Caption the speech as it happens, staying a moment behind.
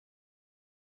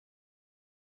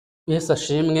Yesu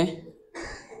ashimwe.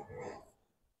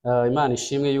 Imana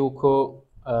ishimwe yuko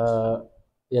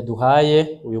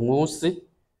yaduhaye uyu munsi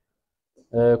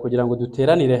kugira ngo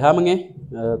duteranire hamwe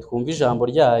twumve ijambo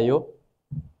ryayo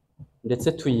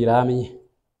ndetse tuyiramye.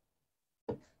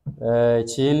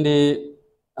 Ikindi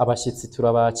abashyitsi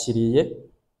turabakiriye,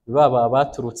 baba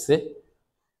baturutse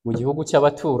mu gihugu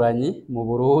cy'abaturanyi mu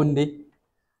Burundi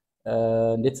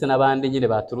ndetse n'abandi nyine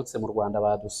baturutse mu Rwanda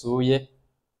badusuye.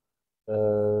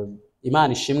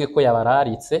 Imana ishimwe ko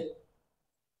yabararitse.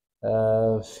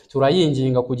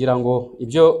 Turayinginga kugira ngo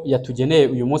ibyo yatugeneye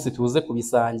uyu munsi tuze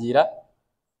kubisangira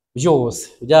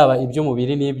byose, byaba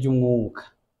iby'umubiri n'iby'umwuka,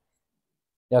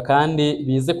 kandi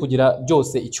bize kugira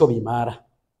byose icyo bimara.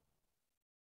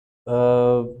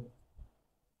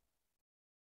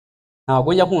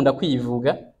 Ntabwo njya nkunda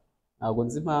kwivuga, ntabwo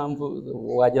nzi impamvu,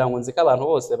 wagira ngo nzi ko abantu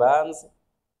bose banzi,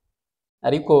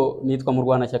 ariko nitwa mu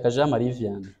Rwanda Shyaka Jean Marie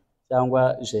Vianney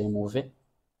cyangwa Jemuve.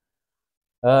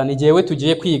 Ni jyewe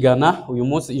tugiye kwigana uyu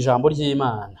munsi ijambo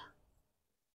ry'Imana.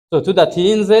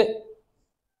 Tudatinze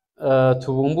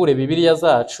tubumbure Bibiliya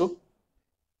zacu,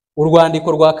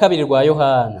 urwandiko rwa kabiri rwa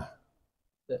Yohana.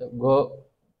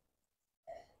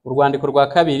 Urwandiko rwa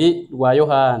kabiri rwa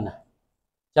Yohana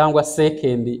cyangwa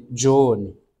Second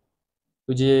John.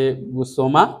 Tugiye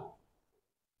gusoma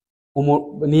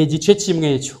ni igice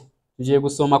kimwe cyo. Tugiye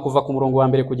gusoma kuva ku murongo wa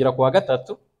mbere kugera ku wa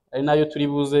gatatu, ari nayo turi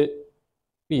buze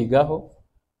kwigaho.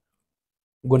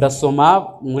 Ubwo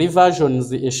ndasoma muri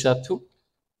versions eshatu,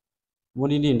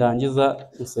 muri nindangiza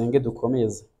usenge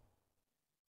dukomeze.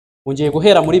 Ngiye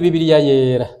guhera muri Bibiliya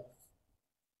yera.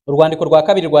 Urwandiko rwa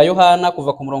kabiri rwa Yohana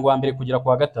kuva ku murongo wa mbere kugera ku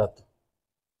wa gatatu.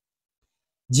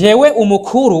 Jyewe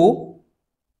umukuru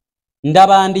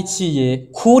ndabandikiye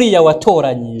kuriya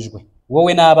watoranyijwe,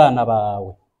 wowe n'abana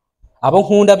bawe, abo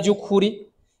nkunda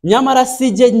by'ukuri, nyamara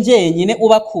sijye njyenyine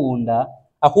ubakunda,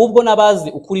 ahubwo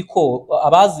n'abazi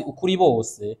ukuri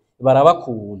bose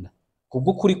barabakunda,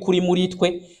 kubw'ukuri kuri muri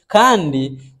twe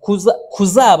kandi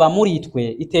kuzaba muri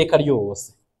twe iteka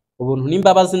ryose. Ubuntu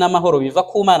n'imbabazi n'amahoro biva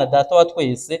ku Mana Data wa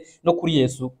twese no kuri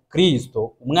Yesu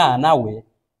Kristo umwana we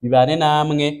bibane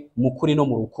namwe mu kuri no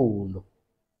mu rukundo.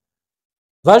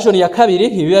 Version ya kabiri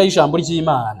Bibiliya y'ijambo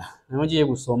ry'Imana nayo ngiye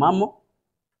gusomamo.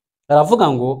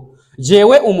 Aravuga ngo,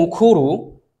 jyewe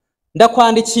umukuru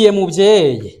ndakwandikiye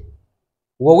mubyeyi,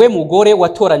 wowe mugore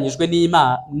watoranyijwe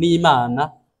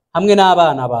n'Imana hamwe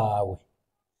n'abana bawe,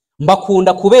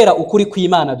 mbakunda kubera ukuri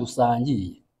kw'Imana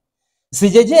dusangiye.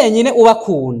 Sijye jyenyine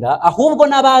ubakunda, ahubwo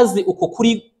n'abazi uko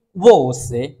kuri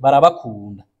bose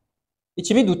barabakunda.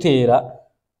 Ikibidutera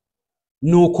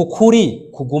ni uko kuri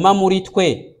kuguma muri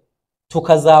twe,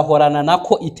 tukazahorana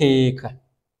nako iteka.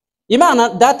 Imana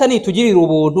Data nitugirira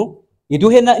ubuntu,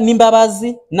 iduhe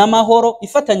n'imbabazi n'amahoro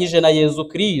ifatanyije na Yesu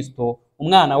Kristo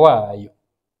umwana wayo.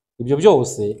 Ibyo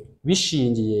byose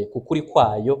bishingiye ku kuri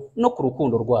kwayo no ku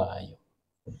rukundo rwayo.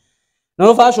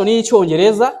 Noneho version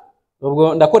y'Icyongereza,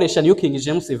 ubwo ndakoresha New King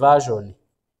James version.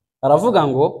 Aravuga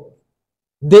ngo,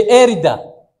 the elder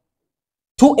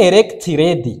to elect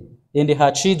lady and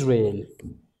her children,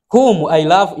 whom I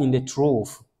love in the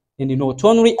truth, and not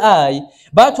only I,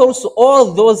 but also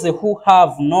all those who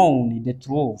have known the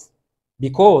truth,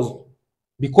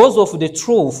 because of the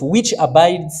truth which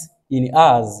abides in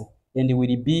us and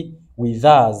will be with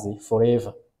us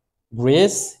forever.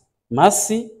 Grace,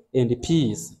 mercy, and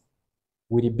peace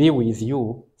will be with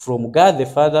you from God the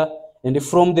Father and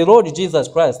from the Lord Jesus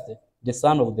Christ, the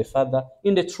Son of the Father,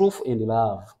 in the truth and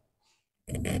love.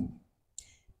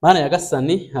 Mana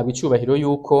Nyagasani, haba icyubahiro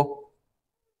yuko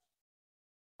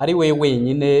ari we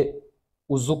wenyine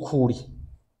uzi ukuri.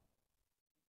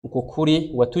 Uko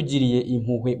kuri watugiriye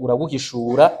impuhwe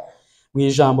uraguhishura mu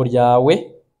ijambo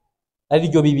ryawe, ari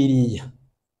ryo Bibiliya.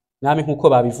 Mwami, nk'uko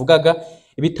babivugaga,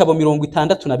 ibitabo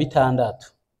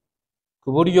 66,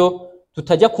 ku buryo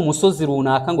tutajya ku musozi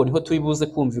runaka ngo niho tubibuze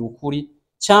kumvira ukuri,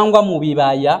 cyangwa mu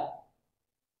bibaya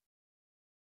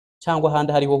cyangwa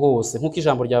ahandi hariho hose, nk'uko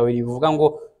ijambo ryawe rivuga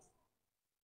ngo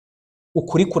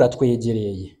ukuri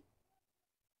kuratwegereye.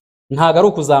 Ntago ari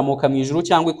ukuzamuka mu ijuru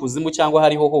cyangwa ikuzimu cyangwa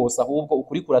hariho hose, ahubwo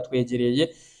ukuri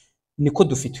kuratwegereye, niko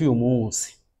dufite uyu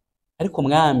munsi. Ariko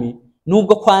Mwami,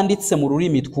 nubwo kwanditse mu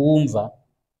rurimi twumva,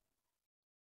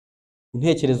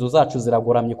 intekerezo zacu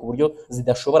ziragoramye ku buryo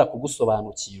zidashobora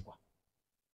kugusobanukirwa.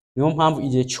 Niyo mpamvu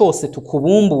igihe cyose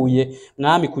tukubumbuye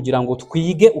Mwami kugira ngo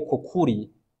twige uko kuri,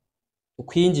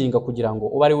 ukwinginga kugira ngo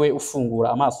ube ari we ufungura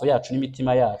amaso yacu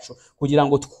n'imitima yacu, kugira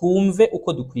ngo twumve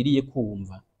uko dukwiriye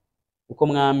kumva. Uko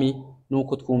Mwami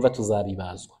nuko twumva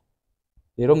tuzabibazwa.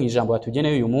 Rero mu ijambo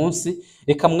watugeneye uyu munsi,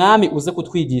 reka Mwami uze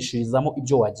kutwigishirizamo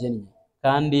ibyo wagennye,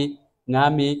 kandi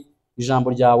Mwami ijambo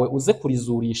ryawe uze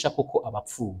kurizurisha kuko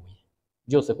abapfuye.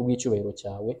 Byose kubw'icyubahiro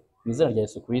cyawe, mu izina rya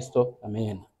Yesu Kristo,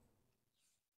 amen.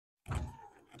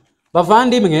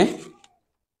 Bavandimwe,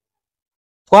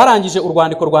 twarangije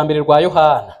urwandiko rwa mbere rwa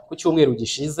Yohana ku cyumweru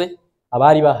gishize,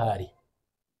 abari bahari.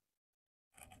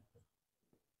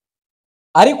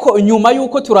 Ariko nyuma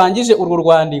yuko turangije urwo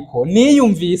rwandiko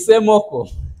niyumvisemo ko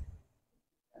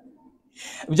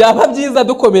byaba byiza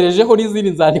dukomerejeho n'izindi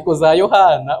nzandiko za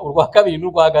Yohana, urwa kabiri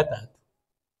n'urwa gatatu.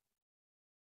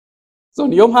 So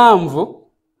niyo mpamvu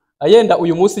ayenda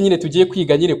uyu munsi nyine tugiye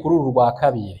kwiga nyine kuri uru rwa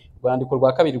kabiri, urwandiko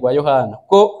rwa kabiri rwa Yohana.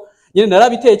 Ko nyine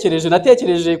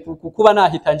natekereje kuba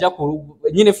nahita njya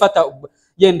nyine fata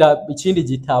yenda ikindi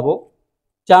gitabo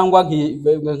cyangwa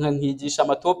nkigisha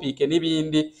amatopike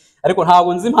n'ibindi, ariko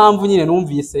ntabwo nzi impamvu nyine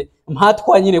numvise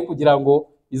mpatwa nyine kugira ngo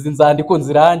izi nzandiko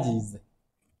nzirangize.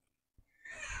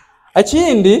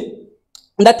 Akindi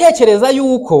ndatekereza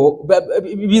yuko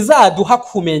bizaduha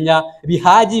kumenya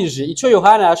bihagije icyo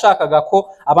Yohana yashakaga ko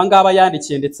abangaba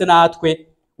yandikiye, ndetse natwe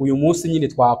uyu munsi nyine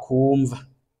twakumva.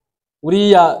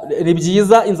 Uriya ni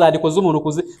byiza inzandiko z'umuntu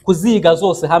kuziga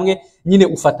zose hamwe, nyine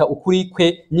ufata ukuri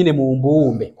kwe nyine mu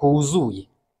mbumbe kuzuye.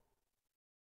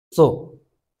 So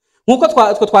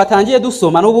nkuko twatangiye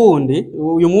dusoma n'ubundi,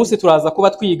 uyu munsi turaza kuba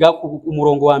twiga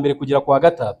umurongo wa mbere kugera ku wa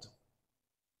gatatu.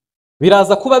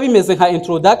 Biraza kuba bimeze nka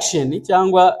introduction,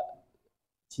 cyangwa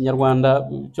Kinyarwanda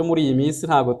cyo muri iyi minsi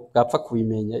ntabwo gapfa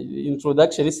kubimenya.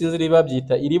 Introduction sinzi niba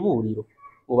byita iriburiro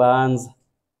ubanza.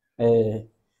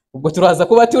 Ubwo turaza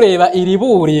kuba tureba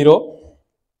iriburiro,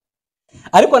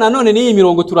 ariko nanone n'iyi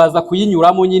mirongo turaza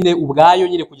kuyinyuramo nyine ubwayo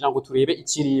nyine kugira ngo turebe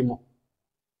ikirimo.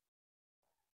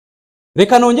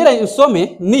 Reka nongere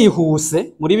insome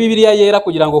nihuse muri Bibiliya yera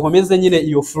kugira ngo nkomeze nyine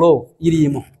iyo flow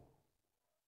irimo.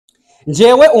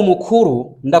 Njyewe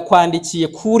umukuru ndakwandikiye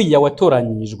kuriya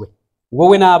watoranyijwe,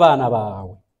 wowe n'abana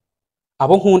bawe,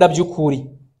 abo nkunda by'ukuri,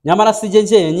 nyamara sije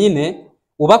njyenyine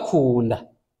ubakunda,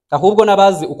 ahubwo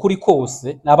nabazi ukuri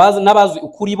kose, nabazi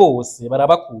ukuri bose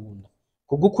barabakunda,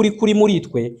 kubw'ukuri kuri muri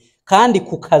twe kandi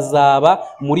kukazaba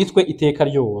muri twe iteka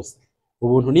ryose.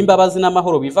 Ubuntu n'imbabazi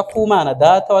n'amahoro biva ku Mana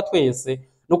Data wa twese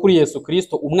no kuri Yesu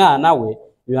Kristo umwana we,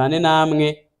 bibane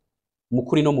namwe mu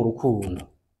kuri no mu rukundo.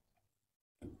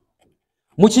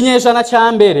 Mu kinyejana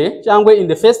cya mbere, cyangwa in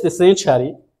the first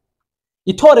century,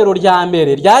 itorero rya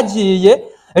mbere ryagiye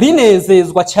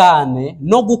rinezezwa cyane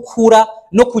no gukura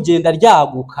no kugenda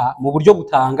ryaguka mu buryo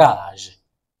butangaje,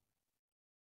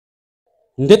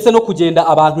 ndetse no kugenda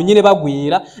abantu nyine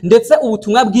bagwira, ndetse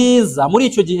ubutumwa bwiza muri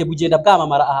icyo gihe bugenda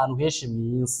bwamamara ahantu henshi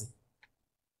mu isi.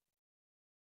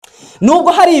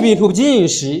 Nubwo hari ibintu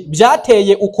byinshi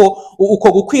byateye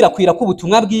uko gukwirakwira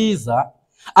k'ubutumwa bwiza,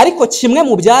 ariko kimwe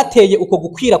mu byateye uko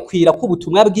gukwirakwira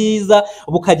k'ubutumwa bwiza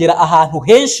bukagera ahantu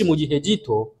henshi mu gihe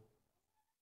gito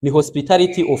ni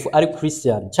hospitality of all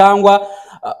Christian, cyangwa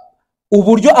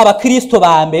uburyo abakristo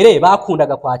ba mbere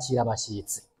bakundaga kwakira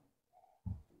abashyitsi.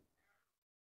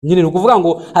 Nyine nukuvuga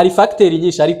ngo hari factor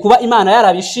nyinshi, ari kuba Imana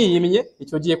yarabishimye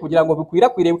icyo gihe kugira ngo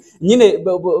bikwirakwire nyine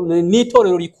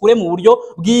n'itorero rikure mu buryo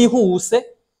bwihuse.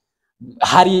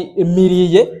 Hari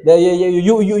miriye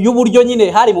y'uburyo nyine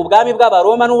hari mu bwami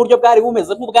bw'Abaroma n'uburyo bwari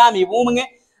bumeze nk'ubwami bumwe,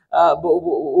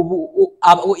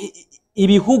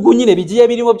 ibihugu nyine bigiye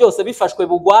birimo byose bifashwe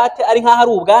bugwate ari nk'aho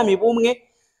ari ubwami bumwe.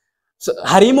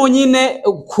 Harimo nyine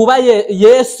kuba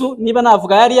Yesu niba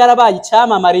navuga yari yarabaye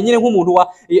icyamamare nyine nk'umuntu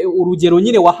urugero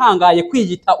nyine wahangaye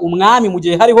kwiyita umwami mu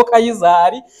gihe hariho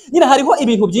Kayizari. Nyine hariho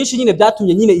ibintu byinshi nyine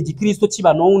byatumye nyine igikristo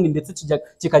kiba known ndetse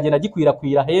kikagenda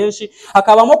gikwirakwira henshi.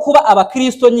 Hakabamo kuba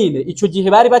abakristo nyine icyo gihe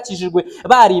bari bakijijwe,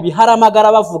 bari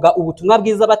ibiharamagara bavuga ubutumwa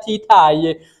bwiza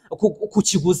batitaye ku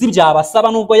kiguzi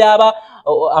byabasaba nubwo yaba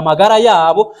amagara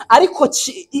yabo. Ariko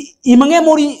imwe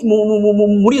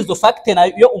muri izo factor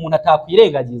nayo umuntu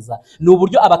atakwirengagiza ni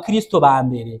uburyo abakristo ba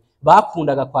mbere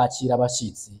bakundaga kwakira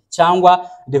abashyitsi, cyangwa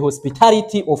the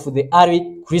hospitality of the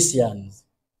early Christians.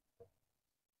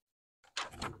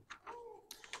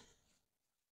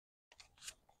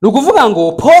 Nukuvuga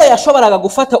ngo Paul yashoboraga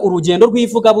gufata urugendo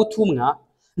rw'ivugabutumwa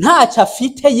ntacyo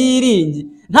afite yiringi,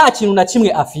 nta kintu na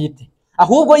kimwe afite,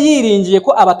 ahubwo yiringiye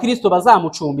ko abakristo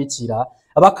bazamucumbikira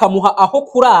bakamuha aho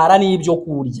kurara n'ibyo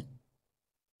kurya.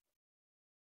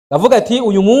 Avuga ati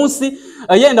uyu munsi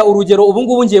yenda urugero ubu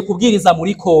ngubu ngiye kubwiriza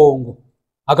muri Kongo,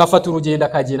 agafata urugendo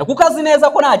akagenda kuko azi neza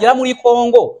ko nagera muri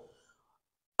Kongo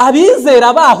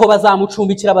abizera baho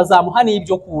bazamucumbikira, bazamuha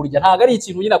n'ibyo kurya. Ntago ari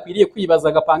ikintu nyine akwiriye kwibaza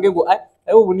agapange ngo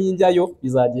ubu ninjyayo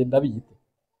bizagenda bite.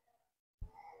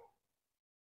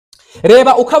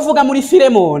 Reba ukavuga muri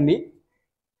Filemoni,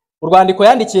 urwandiko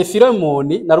yandikiye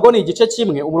Filemoni narwo ni igice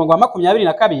kimwe umurongo wa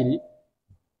 22.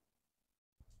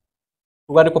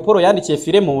 urwandiko Paul yandikiye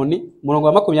Filemoni murongo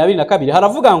wa 22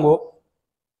 haravuga ngo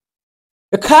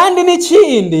kandi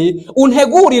n'ikindi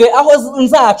untegurire aho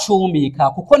nzacumbika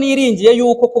kuko niringiye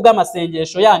yuko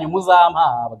kubw'amasengesho yanyu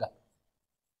muzampabwa.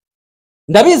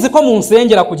 Ndabizi ko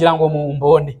munsengera kugira ngo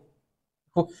mumbone,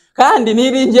 kandi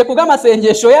niringiye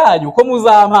kubw'amasengesho yanyu ko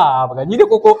muzampabwa nyine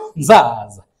kuko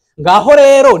nzaza. Ngaho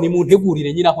rero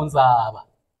nimuntegurire nyine aho nzaba.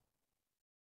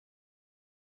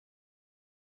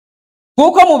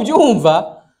 Kuko mu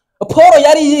byumva Paul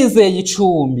yari yizeye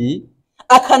icumbi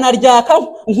akanaryaka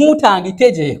nk'utanga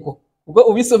itegeko. Ubwo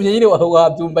ubisomye nyine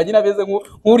wabyumva nyine abeze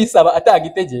nk'urisaba atanga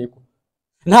itegeko.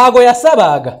 Ntago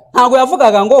yasabaga, ntago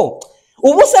yavugaga ngo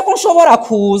ubu se ko nshobora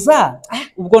kuza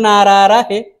ubwo narara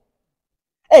he.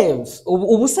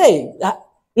 Ubu se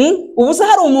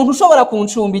hari umuntu ushobora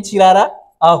kuncumbikirara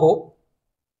aho.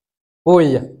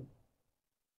 Oya,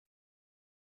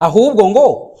 ahubwo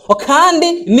ngo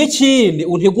kandi n'ikindi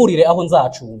untegurire aho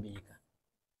nzacumbika.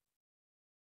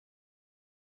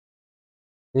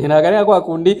 Ntago kwa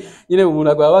kundi nyine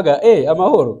umuntu agwabaga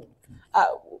amahoro.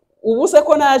 Ubu se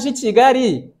ko naje i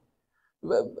Kigali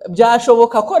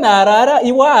byashoboka ko narara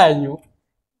iwanyu?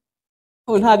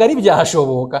 Ntago ari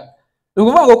byashoboka.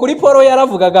 Nukuvuga ngo kuri Paul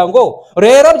yaravugaga ngo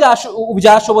rero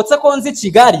byashobotse ko nzi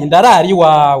Kigali ndarara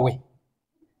iwawe.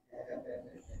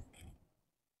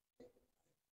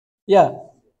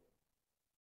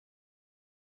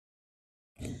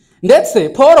 Ndetse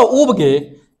Paul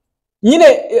ubwe nyine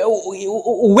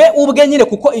ubwe nyine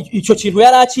kuko icyo kintu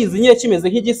yari akizi nyine kimeze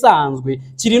nk'igisanzwe,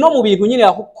 kiri no mu bintu nyine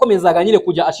yakomezaga nyine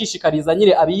kujya ashishikariza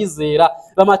nyine abizera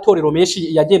b'amatorero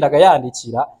menshi yagendaga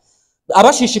yandikira,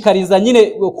 abashishikariza nyine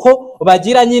ko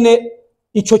bagira nyine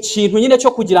icyo kintu nyine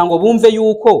cyo kugira ngo bumve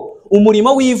yuko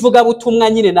umurimo w'ivuga butumwa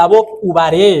nyine nabo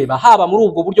ubareba, haba muri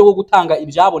ubwo buryo bwo gutanga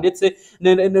ibyabo ndetse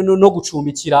no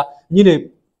gucumbikira nyine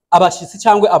abashyitsi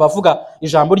cyangwa abavuga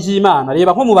ijambo ry'Imana.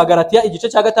 Reba nko mu Bagalatiya igice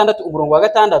cya 6 umurongo wa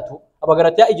 6,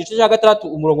 Abagalatiya igice cya 6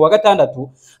 umurongo wa 6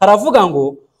 haravuga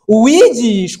ngo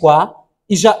uwigishwa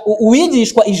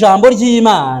ijambo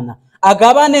ry'Imana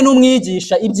agabane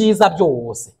n'umwigisha ibyiza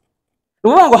byose.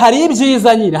 Nuvuga ngo hari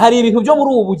ibyiza nyine, hari ibintu byo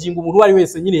muri ubu bugingo umuntu wari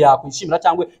wese nyine yakwishimira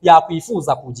cyangwa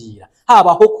yakwifuza kugira,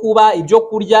 habaho kuba, ibyo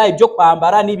kurya, ibyo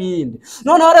kwambara n'ibindi.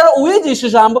 Noneho rero uwigisha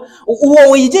ijambo,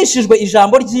 uwo wigishijwe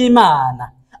ijambo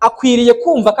ry'Imana akwiriye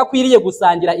kumva ko akwiriye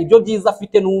gusangira ibyo byiza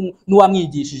afite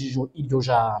n'uwamwigishije iryo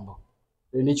jambo.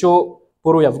 Nicyo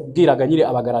Paul yabwiraga nyine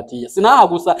Abagalatiya. Sinaha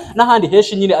gusa n'ahandi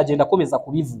henshi nyine agenda akomeza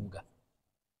kubivuga.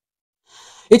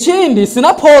 Ikindi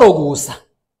sina Paul gusa,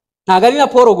 ntago ari na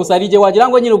Paul gusa, ari igihe wagira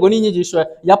ngo nyine ubwo n'inyigisho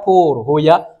ya Paul.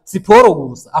 Hoya, si Paul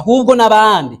gusa ahubwo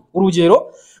n'abandi.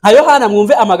 Urugero nka Yohana,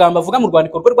 mwumve amagambo avuga mu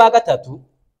rwandiko rwe rwa 3,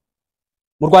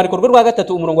 mu rwandiko rwe rwa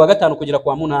 3 umurongo wa 5 kugera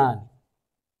kwa 8.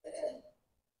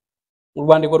 Mu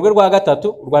rwandiko rwe rwa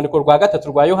 3, urwandiko rwa 3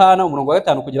 rwa Yohana umurongo wa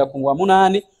 5 kugera ku wa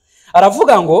 8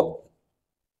 aravuga ngo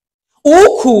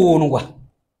ukundwa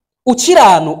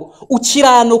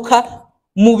ukiranuka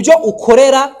mu byo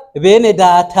ukorera bene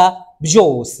data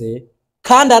byose,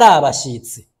 kandi ari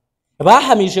abashyitsi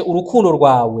bahamije urukundo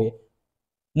rwawe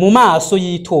mu maso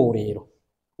y'itorero.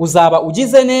 Uzaba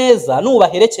ugize neza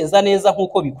nubaherekeza neza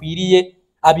nk'uko bikwiriye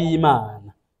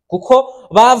ab'Imana, kuko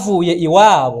bavuye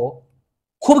iwabo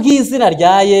kubw'izina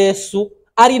rya Yesu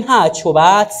ari ntacyo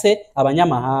batse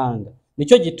abanyamahanga.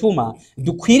 Nicyo gituma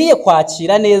dukwiriye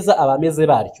kwakira neza abameze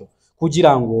batyo,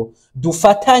 kugira ngo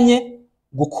dufatanye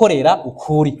gukorera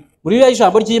ukuri. Muri iriya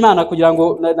ijambo ry'Imana kugira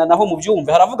ngo naho mu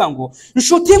byumve haravuga ngo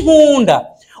inshuti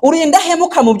nkunda, urinda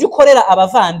hemuka mu byo ukorera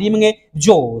abavandimwe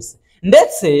byose,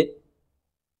 ndetse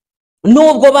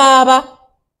nubwo baba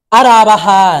ari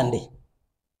abahande,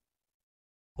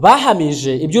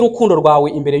 bahamije iby'urukundo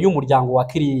rwawe imbere y'umuryango wa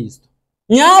Kristo.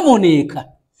 Nyamuneka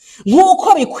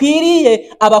nk'uko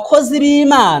bikwiriye abakozi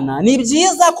b'Imana, ni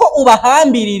byiza ko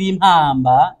ubahambirira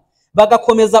impamba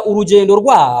bagakomeza urugendo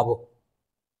rwabo.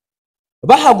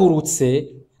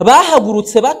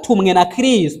 Bahagurutse batumwe na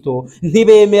Kristo,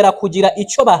 ntibemera kugira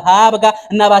icyo bahabwa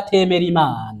n'abatemera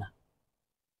Imana.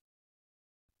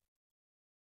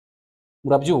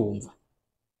 Murabyumva?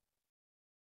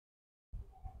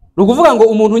 Nukuvuga ngo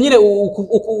umuntu nyine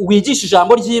wigisha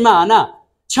ijambo ry'Imana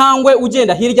cyangwa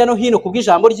ugenda hirya no hino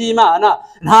kubw'ijambo ry'Imana,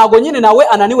 ntago nyine nawe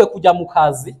ananiwe kujya mu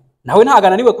kazi, nawe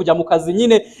ntagananiwe kujya mu kazi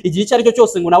nyine igihe icyo ari cyo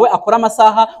cyose ngo nawe akora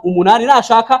amasaha 8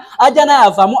 nashaka ajya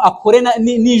nayavamo akore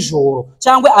nijoro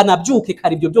cyangwa anabyuke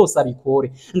kare ibyo byose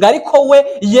abikore ngo ariko we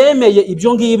yemeye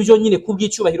ibyo ngibyo nyine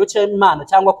kubw'icyubahiro cy'Imana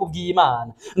cyangwa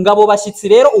kubw'Imana ngabo bashyitsi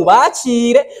rero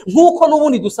ubakire nkuko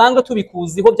n'ubundi dusanzwe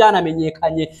tubikuziho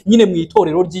byanamenyekanye nyine mu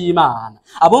itorero ry'Imana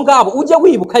abo ngabo ujye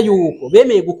wibuka yuko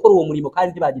bemeye gukora uwo murimo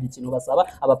kandi ntibagira ikintu basaba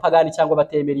abapagani cyangwa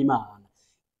batemera Imana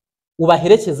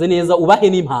ubaherekeze neza ubahe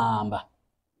n'impamba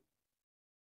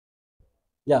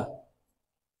ya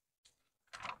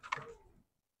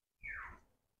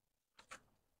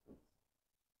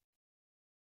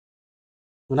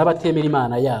n'abatemera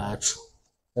Imana yacu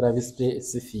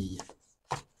yarabisifiye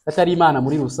atari Imana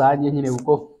muri rusange nyine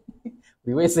uko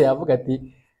buri wese yavuga ati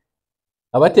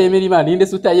abatemera Imana ninde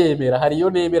se utayemera hariyo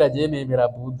nemera agiye nemera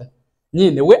Buda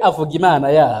nyine we avuga Imana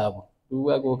yabo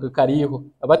kariho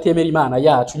abatemera Imana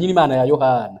yacu nyine Imana ya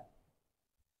Yohana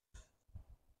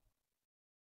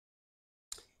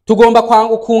tugomba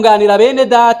kunganira bene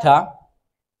data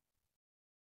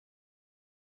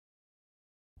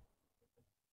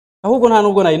ahubwo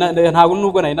ntabwo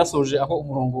nubwo nari nasoje aho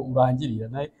umurongo urangirira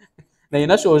nari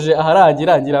nashoje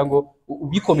aharangira ngira ngo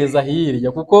ubikomeza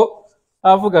hirya kuko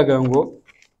avugaga ngo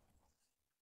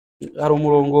hari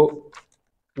umurongo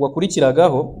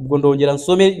wakurikiragaho ubwo ndongera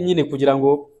nsome nyine kugira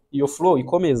ngo iyo flow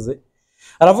ikomeze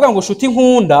aravuga ngo shuti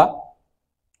nkunda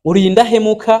urinda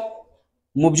hemuka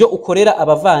mu byo ukorera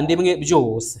abavandimwe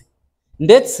byose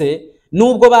ndetse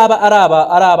nubwo baba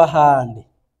ari abahandi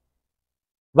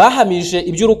bahamije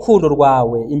iby'urukundo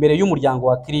rwawe imbere y'umuryango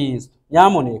wa Kristo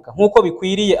nyamuneka nkuko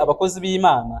bikwiriye abakozi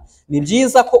b'Imana ni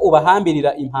byiza ko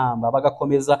ubahambirira impamba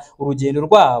bagakomeza urugendo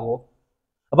rwabo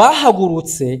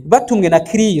bahagurutse batumwe na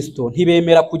Kristo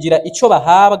ntibemera kugira icyo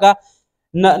bahabwa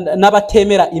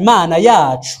n'abatemera Imana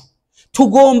yacu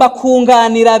tugomba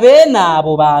kunganira bene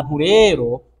abo bantu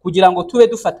rero kugira ngo tube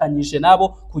dufatanyije nabo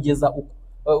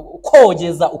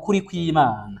kogeza ukuri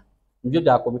kw'Imana nibyo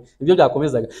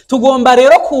byakomezaga tugomba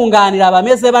rero kunganira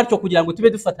abameze batyo kugira ngo tube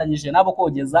dufatanyije nabo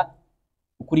kogeza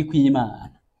ukuri kw'Imana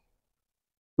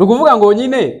ni ukuvuga ngo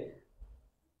nyine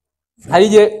hari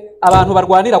igihe abantu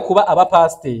barwanira kuba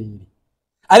abapasiteri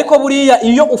ariko buriya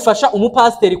iyo ufasha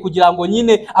umupasiteri kugira ngo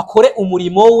nyine akore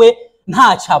umurimo we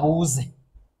ntacyo abuze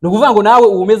ni ukuvuga ngo nawe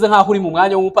umeze nk'aho uri mu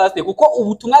mwanya w'umupasiteri kuko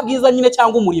ubutumwa bwiza nyine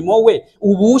cyangwa umurimo we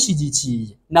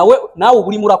ubushyigikiye nawe uba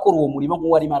urimo urakora uwo murimo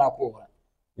nk'uwo arimo arakora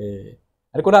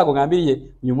ariko ntabwo ngambiriye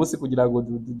uyu munsi kugira ngo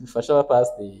dufashe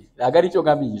abapasiteri ntabwo ari cyo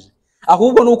ngambirije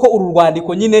ahubwo nuko uru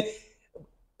rwandiko nyine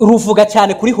ruvuga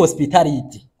cyane kuri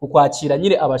hospitality kukwakira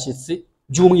nyine abashyitsi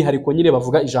by'umwihariko nyine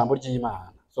bavuga ijambo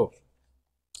ry'Imana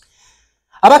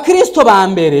abakristo ba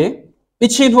mbere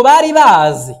ikintu bari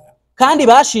bazi kandi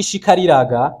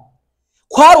bashishikariraga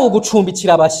kwari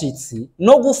ugucumbikira abashyitsi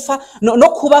no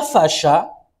kubafasha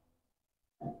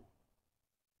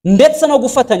ndetse no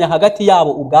gufatanya hagati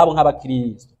yabo ubwabo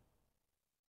nk'abakristo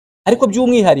ariko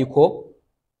by'umwihariko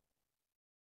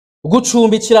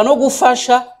gucumbikira no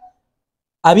gufasha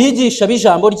abigisha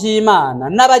b'ijambo ry'Imana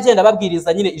n'abagenda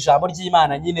babwiriza nyine ijambo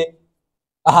ry'Imana nyine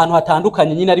ahantu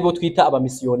hatandukanye nyine aribo twita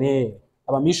abamisiyoneri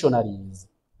abamissionaries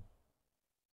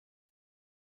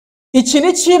iki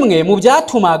ni kimwe mu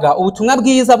byatumaga ubutumwa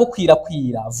bwiza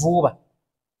bukwirakwira vuba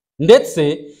ndetse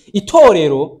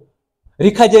itorero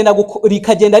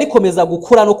rikagenda rikomeza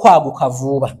gukura no kwaguka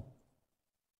vuba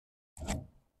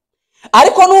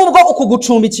ariko nubwo uku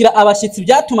gucumbikira abashyitsi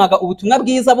byatumaga ubutumwa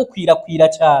bwiza bukwirakwira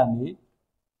cyane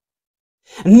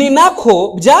ni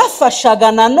nako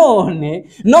byafashaga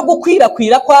nanone no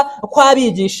gukwirakwira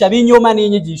kw'abigisha b'inyoma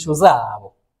n'inyigisho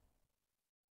zabo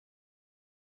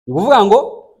ni ukuvuga ngo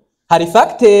hari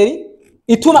fagiteri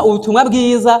ituma ubutumwa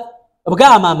bwiza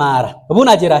bwamamara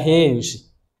bunagera henshi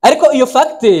ariko iyo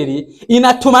fagiteri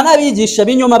inatuma n'abigisha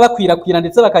b'inyoma bakwirakwira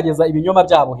ndetse bakageza ibinyoma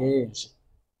byabo henshi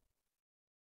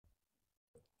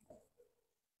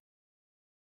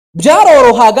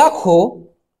byarorohaga ko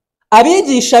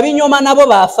abigisha b'inyoma nabo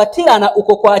bafatirana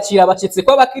uko kwakira abashyitsi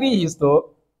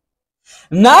kw'abakristo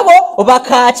nabo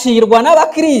bakakirwa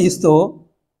n'abakristo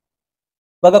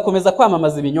bagakomeza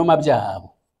kwamamaza ibinyoma byabo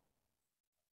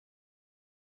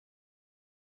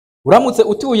uramutse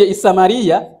utuye i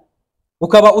Samariya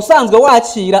ukaba usanzwe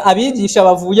wakira abigisha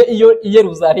bavuye i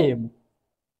Yerusalemu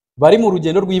bari mu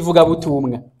rugendo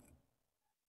rw'ivugabutumwa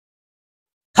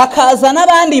hakaza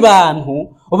n'abandi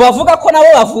bantu bavuga ko nabo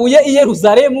bavuye i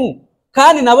Yerusalemu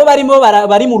kandi nabo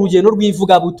bari mu rugendo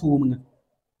rw'ivugabutumwa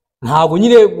ntabwo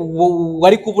nyine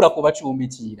wari kubura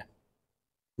kubacumbikira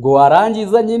ngo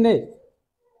warangiza nyine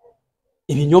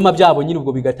ibinyoma byabo nyine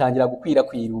ubwo bigatangira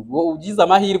gukwirakwira ubwo ugize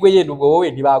amahirwe yenda ubwo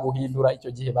wowe ntibaguhindura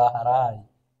icyo gihe baharaye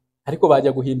ariko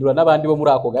bajya guhindura n'abandi bo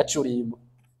muri ako gace urimo.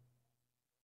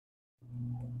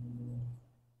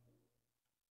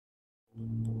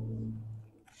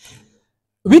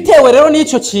 Bitewe rero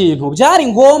n'icyo kintu byari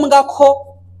ngombwa ko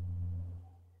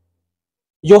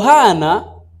Yohana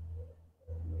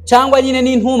cyangwa nyine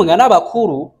n'intumwa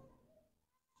n'abakuru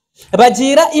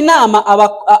bagira inama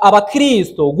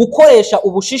abakristo gukoresha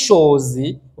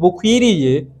ubushishozi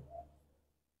bukwiriye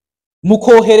mu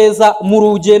kohereza mu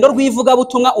rugendo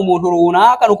rw'ivugabutumwa umuntu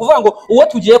runaka. Ni ukuvuga ngo uwo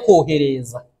tugiye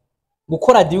kohereza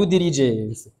gukora due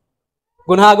diligence,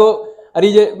 ngo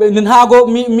ntago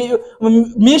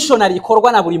missionary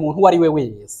ikorwa na buri muntu uwo ari we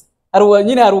wese. Hari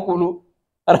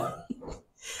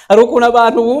ukuntu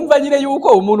abantu bumva nyine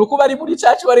yuko umuntu kuba ari muri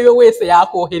church uwo ari we wese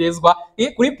yakoherezwa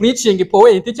kuri preaching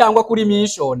point cyangwa kuri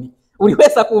mission. Buri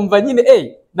wese akumva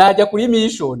nyine najya kuri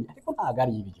mission, ariko ntago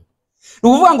ari ibyo. Ni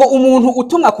ukuvuga ngo umuntu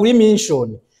utumwa kuri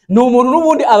mission ni umuntu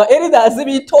n'ubundi aba elders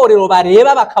b'itorero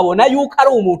bareba bakabona yuko ari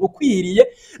umuntu ukwiriye.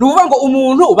 Ni ukuvuga ngo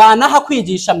umuntu banaha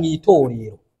kwigisha mu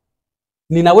itorero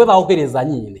ni nawe bahohereza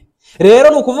nyine. Rero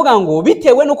ni ukuvuga ngo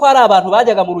bitewe nuko hari abantu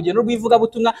bajyaga mu rugendo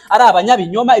rw'ivugabutumwa ari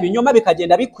abanyabinyoma, ibinyoma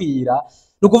bikagenda bikwira,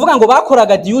 ni ukuvuga ngo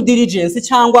bakoraga due diligence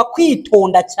cyangwa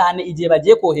kwitonda cyane igihe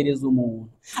bagiye kohereza umuntu.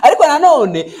 Ariko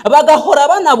nanone bagahora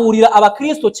banaburira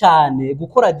abakristo cyane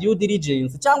gukora due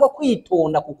diligence cyangwa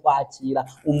kwitonda ku kwakira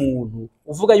umuntu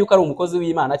uvuga yuko ari umukozi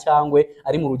w'Imana cyangwa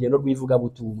ari mu rugendo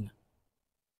rw'ivugabutumwa,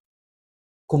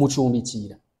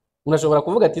 kumucumbikira. Unashobora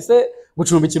kuvuga ati se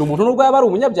gucumbikira umuntu nubwo yaba ari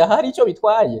umunyabyaha hari icyo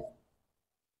bitwaye?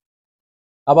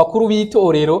 Abakuru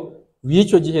b'itorero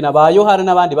b'icyo gihe na ba Yohana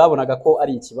n'abandi babonaga ko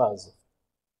ari ikibazo.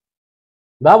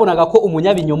 Babonaga ko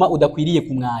umunyabinyoma udakwiriye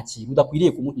kumwakira,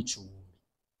 udakwiriye kumuha icumbi.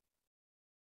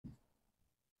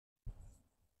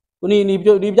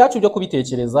 Ni ibyacu byo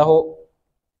kubitekerezaho.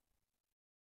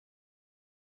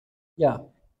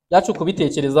 Byacu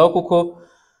kubitekerezaho kuko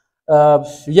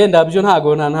yenda byo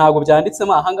ntago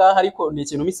byanditsemo aha ngaha, ariko ni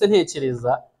ikintu mise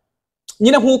ntekereza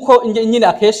nyine nkuko nyine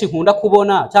akeshi nkunda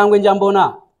kubona cyangwa njya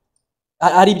mbona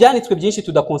hari ibyanditswe byinshi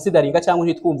tudaconsideringa cyangwa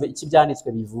ntitwumve iki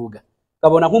byanditswe bivuga.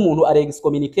 Kabona nk'umuntu are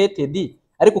excommunicated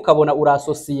ariko ukabona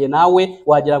urasosiye nawe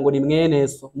wagira ngo ni mwene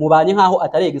so, mubanye nkaho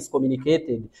atari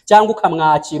excommunicated, cyangwa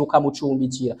ukamwakira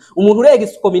ukamucumbikira. Umuntu ure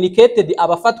excommunicated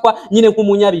abafatwa nyine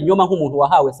nk'umunyabinyoma, nk'umuntu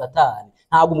wahawe Satani.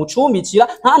 Ntago umucumbikira,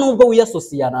 nta nubwo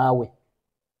wiyasosiya nawe.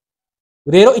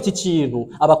 Rero iki kintu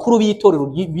abakuru b'itorero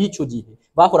b'icyo gihe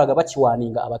bahoraga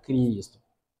bakiwaninga abakristo.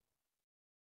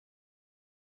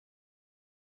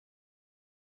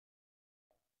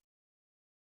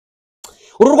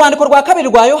 Uru rwandiko rwa kabiri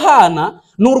rwa Yohana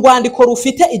ni urwandiko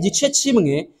rufite igice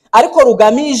kimwe ariko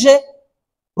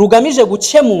rugamije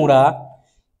gukemura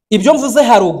ibyo mvuze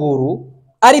haruguru,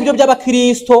 ari byo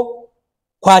by'abakristo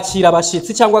kwakira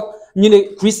abashitsi cyangwa nyine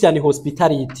Christian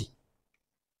hospitality.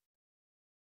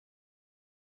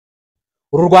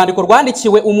 Uru rwandiko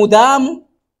rwandikiwe umudamu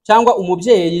cyangwa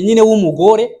umubyeyi nyine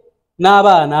w'umugore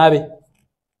n'abana be.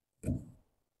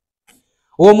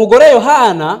 Uwo mugore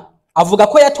Yohana avuga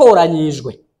ko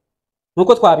yatoranyijwe,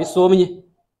 nuko twabisomye.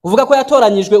 Kuvuga ko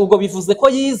yatoranyijwe ubwo bivuze ko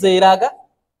yizeraga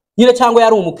nyine cyangwa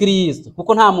yari umukristo,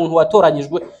 kuko nta muntu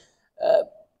watoranyijwe.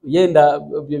 Yenda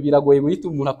biragoye guhita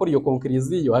umuntu akora iyo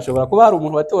conclusion. Hashobora kuba hari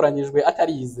umuntu watoranyijwe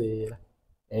atarizera,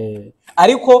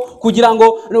 ariko kugira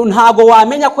ngo ntago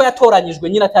wamenya ko yatoranyijwe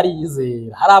nyine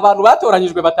atarizera. Hari abantu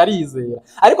batoranyijwe batarizera,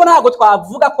 ariko ntago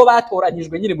twavuga ko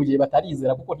batoranyijwe nyine mu gihe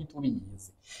batarizera kuko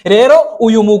ntitubizi. Rero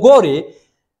uyu mugore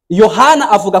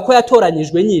Yohana avuga ko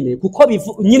yatoranyijwe nyine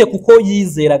kuko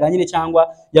yizeraga nyine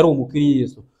cyangwa yari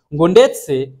umukristo. Ngo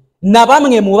ndetse na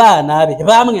bamwe mu bana be,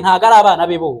 bamwe ntago ari abana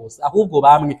be bose, ahubwo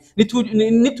bamwe.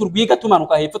 Niturwiga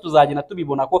tumanuka hepfo tuzagenda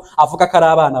tubibona ko avuga ko ari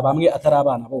abana bamwe atari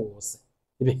abana bose.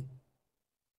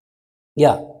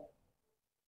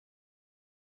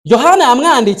 Yohana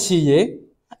yamwandikiye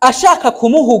ashaka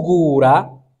kumuhugura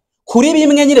kuri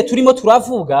bimwe nyine turimo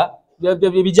turavuga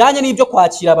bijyanye n'ibyo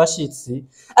kwakira abashitsi,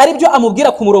 ari byo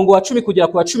amubwira ku murongo wa 10 kugera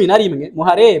ku wa 11.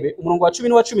 Muharebe umurongo wa 10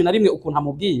 n'uwa 11 ukuntu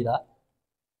amubwira.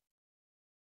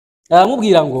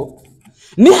 Aramubwira ngo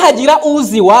nihagira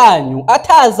uzi wanyu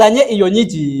atazanye iyo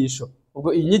nyigisho.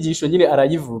 Ubwo iyi nyigisho nyine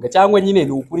arayivuga cyangwa nyine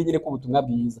ni ukuri nyine k'ubutumwa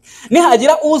bwiza.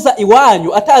 Nihagira uza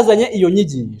iwanyu atazanye iyo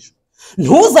nyigisho,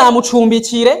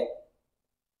 ntuzamucumbikire.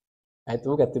 Ahita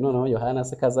uvuga ati noneho Yohana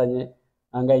se kazanye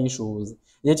anga yishuza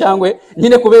ye, cyangwa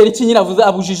nyine kubera iki nyine avuze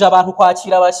abujije abantu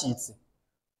kwakira abashitsi.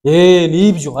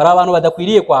 Nibyo, hari abantu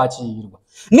badakwiriye kwakirwa.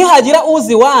 Nihagira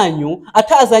uzi wanyu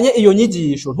atazanye iyo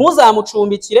nyigisho,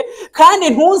 ntuzamucumbikire kandi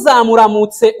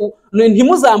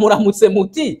ntimuzamuramutse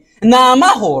muti na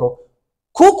amahoro,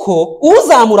 kuko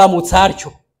uzamuramutsa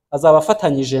atyo azaba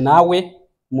afatanyije nawe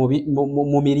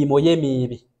mu mirimo ye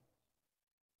mibi.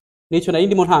 Nicyo nari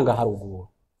ndimo ntanga haruguru.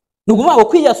 Nukuvuga ngo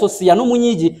kwiyasosiya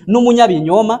n'umunyigi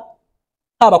n'umunyabinyoma,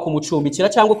 haba kumucumbikira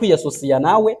cyangwa kwiyasosiya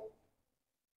nawe.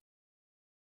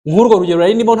 Nk'urwo rugero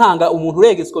nari ndimo ntanga, umuntu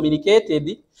excommunicated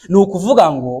ni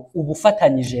ukuvuga ngo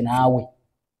ubufatanyije nawe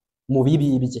mu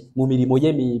bibibye, mu mirimo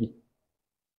ye mibi.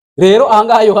 Rero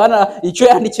ahangaha Yohana icyo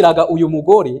yandikiraga uyu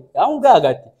mugore yamubwaga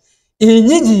ati, iyi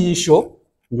nyigisho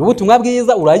n'ubutumwa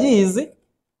bwiza urayizi,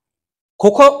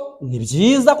 kuko ni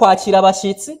byiza kwakira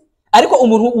abashyitsi, ariko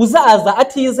umuntu uzaza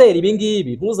atizera ibi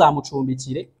ngibi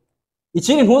ntuzamucumbikire.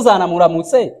 Ikindi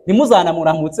ntuzanamuramutse,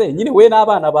 ntimuzanamuramutse nyine we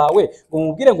n'abana bawe ngo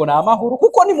mubwire ngo ni amahoro,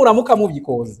 kuko nimuramuka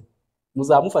mubikoze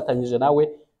muzamufatanyije nawe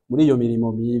muri iyo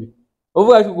mirimo mibi.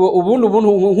 Uvuga ngo ubundi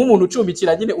nk'umuntu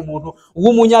ucumbikira nyine umuntu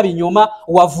w'umunyabinyoma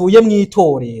wavuye mu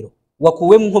itorero,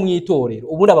 wakuwe nko mu itorero,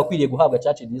 ubundi abakwiriye guhabwa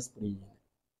church discipline.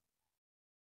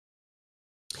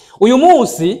 Uyu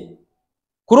munsi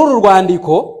kuri uru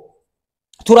rwandiko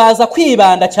turaza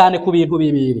kwibanda cyane ku bintu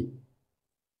bibiri.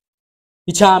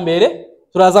 Icyambere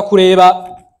turaza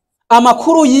kureba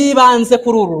amakuru yibanze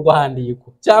kuri uru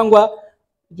rwandiko, cyangwa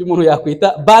ibyo umuntu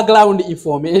yakwita background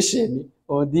information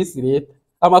on this letter,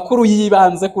 amakuru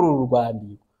yibanze kuri uru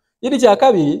rwandiko. Ikindi cya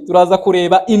kabiri turaza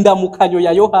kureba indamukanyo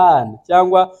ya Yohana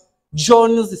cyangwa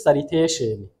John's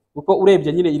salutation, kuko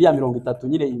urebye nyine iriya 30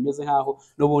 nyine imeze nkaho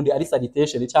n'ubundi ari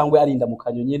salutation cyangwa ari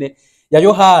indamukanyo nyine ya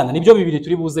Yohana. Nibyo bibiri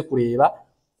turi buze kureba.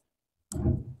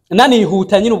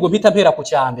 Nanihuta nyine ubwo mpita mpera ku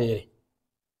cyambere,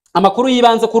 amakuru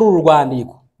yibanze kuri uru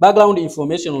rwandiko, background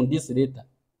information on this letter.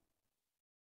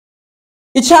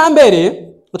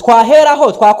 Icyambere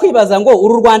twaheraho twakwibaza ngo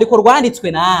uru rwandiko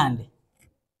rwanditswe nande.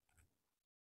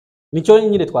 Nicyo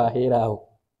nyine twaheraho.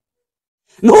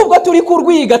 Nubwo turi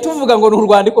kurwiga tuvuga ngo ni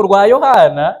urwandiko rwa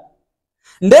Yohana,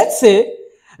 ndetse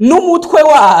n'umutwe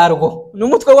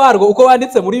warwo uko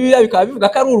wanditse muri Bibiliya bikaba bivuga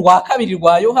ko ari urwa kabiri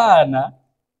rwa Yohana,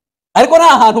 ariko nta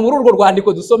hantu muri urwo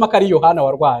rwandiko dusoma ko ari Yohana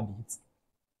warwanditse.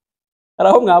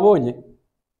 Araho mwabonye?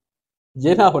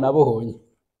 Je ntaho nabonye.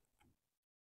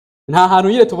 Nta hantu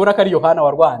yire tubona ko ari Yohana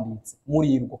warwanditse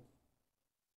muri rwo.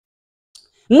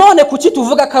 None kuki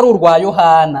tuvuga ko ari urwa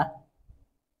Yohana?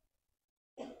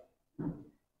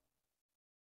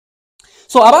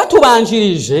 So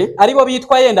abatubanjirije aribo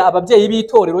bitwa yenda ababyeyi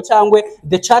b'itorero cyangwa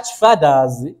the church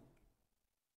fathers,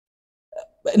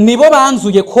 nibo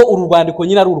banzuye ko uru rwandiko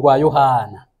nyine ari urwa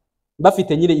Yohana,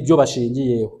 bafite nyine ibyo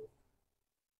bashingiyeho.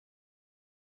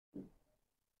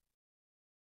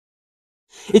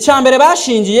 Icyambere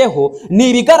bashingiyeho ni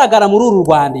ibigaragara muri uru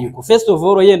rwandiko. First of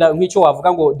all yenda nk'icyo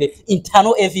wavuga ngo the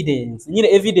internal evidence, nyine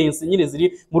evidence nyine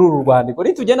ziri muri uru rwandiko.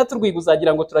 Nitugenda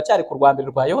turwiguzagira ngo turacyari ku rwambere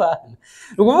rwa Yohana.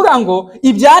 Ukuvuga ngo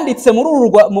ibyanditse muri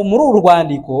uru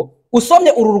rwandiko,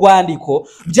 usomye uru rwandiko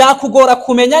byakugora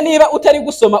kumenya niba utari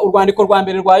gusoma urwandiko rwa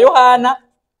mbere rwa Yohana,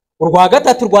 urwa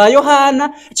gatatu rwa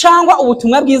Yohana, cyangwa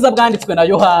ubutumwa bwiza bwanditswe na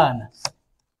Yohana.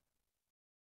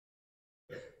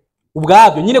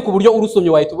 Ubwabyo nyine ku buryo urusomye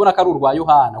wahita ubona ko ari urwa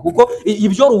Yohana, kuko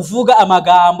ibyo ruvuga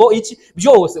amagambo iki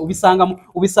byose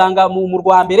ubisanga mu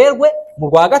rwa mbere rwe, mu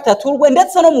rwa gatatu rwe,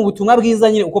 ndetse no mu butumwa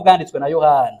bwiza nyine uko bwanditswe na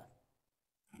Yohana.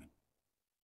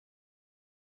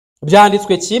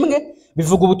 Byanditswe kimwe,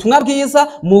 bivuga ubutumwa bwiza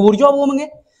mu buryo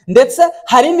bumwe, ndetse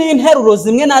hari n'interuro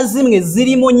zimwe na zimwe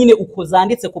zirimo nyine uko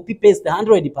zanditse copy paste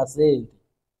 100%,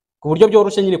 ku buryo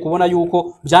byoroshye nyine kubona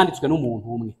yuko byanditswe n'umuntu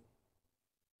umwe.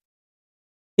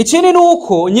 Ikindi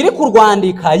nuko nyiri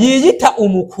kurwandika yiyita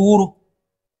umukuru,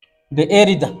 the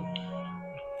elder.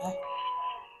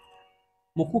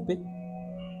 Mukupe.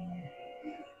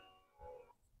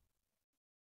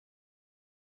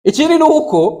 Ikindi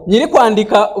nuko nyiri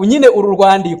kwandika nyine uru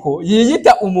rwandiko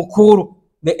yiyita umukuru,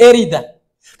 the elder.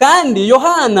 Kandi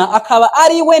Yohana akaba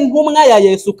ari we ntumwa ya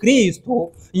Yesu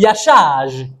Kristo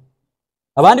yashaje.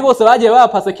 Abandi bose bagiye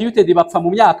persecuted bapfa mu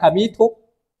myaka mito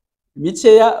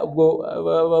mikeya, ubwo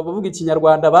bavuga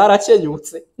ikinyarwanda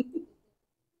barakenyutse.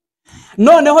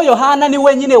 Noneho Yohana ni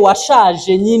we nyine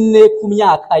washaje nyine ku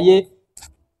myaka ye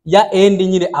ya end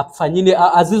nyine apfa nyine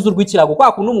azize urw'ikirago,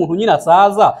 kwa kundi umuntu nyine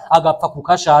asaza agapfa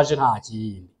kukashaje nta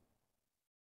kindi.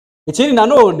 Ikindi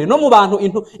nanone no mu bantu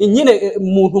nyine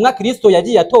umuntu nka Kristo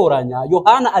yagiye atoranya,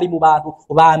 Yohana ari mu bantu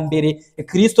ba mbere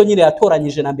Kristo nyine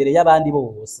yatoranyije na mbere y'abandi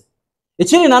bose.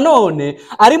 Ikindi nanone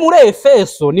ari muri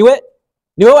Efeso, niwe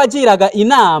wagiraga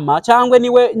inama, cyangwa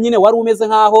niwe nyine wari umeze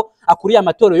nkaho akuriye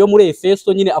amatorero yo muri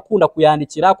Efeso, nyine akunda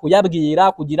kuyandikira,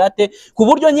 kuyabwira, kugira ate, ku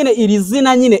buryo nyine iri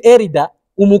zina nyine elder,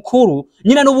 umukuru,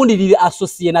 nyine n'ubundi riri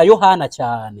associé na Yohana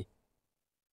cyane,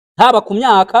 haba ku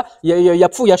myaka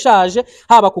yapfuye ashaje,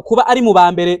 haba kukuba ari mu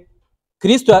ba mbere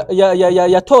Kristo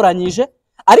yatoranyije,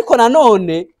 ariko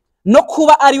nanone no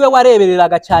kuba ari we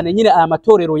warebereraga cyane nyine aya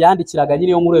matorero yandikiraga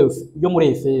nyine yo muri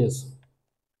Efeso.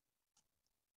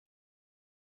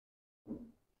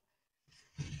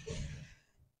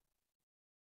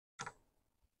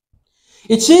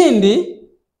 Ikindi,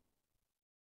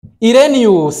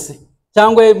 Irenius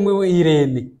cyangwa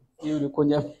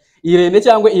Irene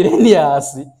cyangwa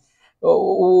Irenias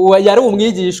yari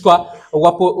umwigishwa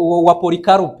wa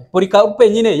Polikarupe. Polikarupe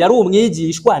nyine yari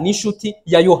umwigishwa n'inshuti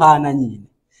ya Yohana nyine.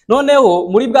 Noneho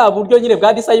muri bwa buryo nyine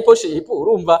bwa discipleship,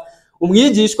 urumva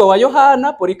umwigishwa wa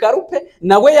Yohana Polikarupe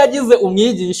nawe yagize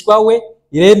umwigishwa we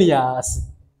Irenias.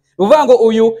 Uvuga ngo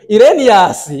uyu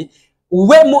Irenias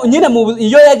we nyine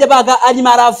iyo yajyaga arimo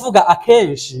aravuga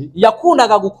akenshi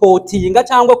yakundaga gukotinga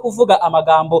cyangwa kuvuga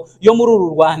amagambo yo muri uru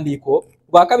rwandiko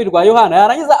rwa kabiri rwa Yohana,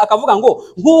 yarangiza akavuga ngo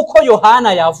nkuko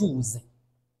Yohana yavuze.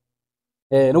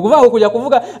 Ni ukuvuga ngo kujya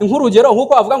kuvuga nk'urugero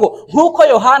nkuko avuga ngo nkuko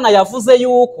Yohana yavuze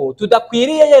yuko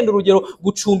tudakwiriye yenda urugero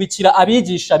gucumbikira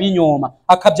abigisha b'inyoma,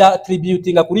 akabya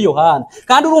attributinga kuri Yohana.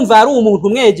 Kandi urumva yari umuntu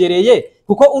umwegereye,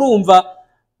 kuko urumva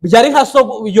yari nka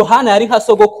Yohana yari nka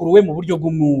sogokuru we mu buryo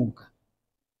bw'umwuka.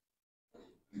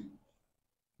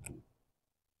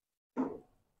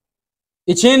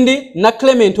 Ikindi, na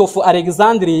Clement of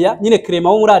Alexandria, nyine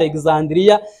Clement wo muri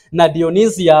Alexandria na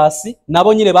Dionysius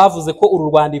nabo nyine bavuze ko uru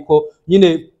rwandiko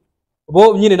nyine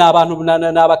bo nyine n'abantu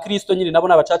n'abakristo nyine nabo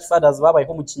n'aba church fathers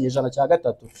babayeho mu kinyejana cya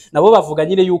gatatu, nabo bavuga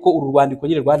nyine yuko uru rwandiko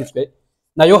nyine rwanditswe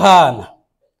na Yohana.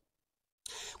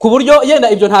 Ku buryo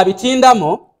yenda ibyo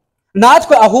ntabitindamo,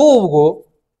 natwe ahubwo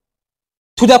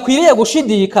tudakwiriye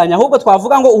gushidikanya, ahubwo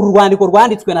twavuga ngo uru rwandiko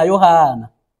rwanditswe na Yohana.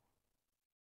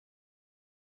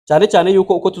 Cyane cyane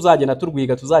yuko uko tuzagenda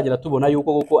turwiga tuzagera tubona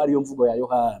yuko koko ariyo mvugo ya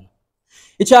Yohana.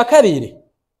 Icya kabiri,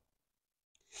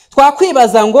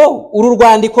 twakwibaza ngo uru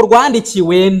rwandiko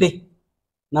rwandikiwe nde?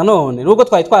 Nanone nubwo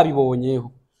twari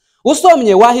twabibonyeho,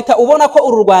 usomye wahita ubona ko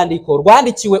uru rwandiko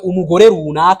rwandikiwe umugore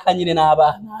runaka nyine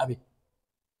n'abana be.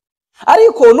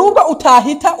 Ariko nubwo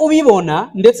utahita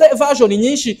ubibona, ndetse version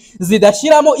nyinshi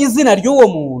zidashyiramo izina ry'uwo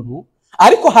muntu,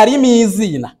 ariko harimo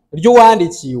izina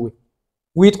ry'uwandikiwe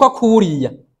witwa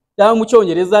Kuriya, cyangwa mu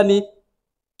cyongereza ni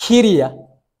Kiriya.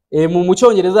 Mu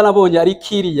cyongereza nabonye ari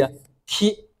Kiriya,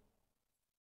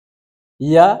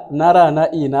 ya na ra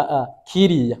na i na a,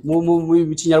 Kiriya.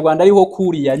 Mu kinyarwanda ariho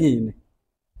Kuriya nyine.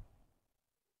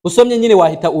 Usomye nyine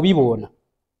wahita ubibona.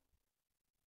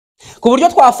 Ku buryo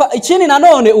ikindi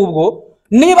nanone ubwo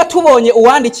niba tubonye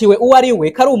uwandikiwe uwo ari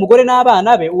we kari umugore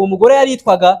n'abana be, uwo mugore yari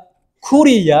yitwaga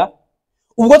Kuriya,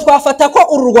 ubwo twafata ko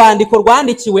uru rwandiko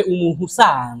rwandikiwe umuntu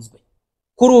usanzwe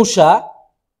kurusha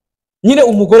nyine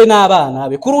umugore n'abana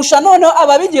be, kurusha noneho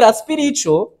ababigira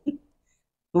spiritual.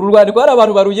 Uru rwandiko hari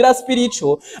abantu barugira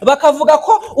spiritual bakavuga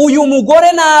ko uyu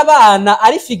mugore n'abana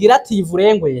ari figurative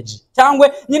language,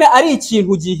 cyangwa nyine ari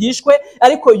ikintu gihishwe,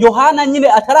 ariko Yohana nyine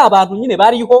atari abantu nyine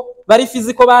bari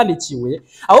physical bandikiwe,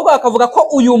 ahubwo bakavuga ko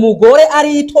uyu mugore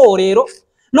ari itorero,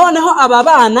 noneho aba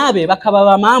bana be bakaba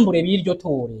bamambure b'iryo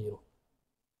torero.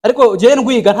 Ariko je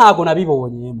ndwiga ntago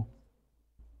nabibonyemo.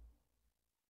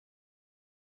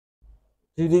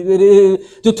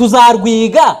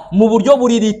 Tuzarwiga mu buryo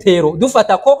buri litero,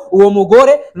 dufata ko uwo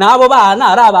mugore n'abo bana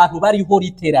ari abantu bariho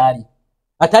literari,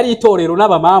 atari itorero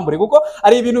n'abamambure, kuko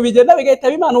ari ibintu bigenda bigahita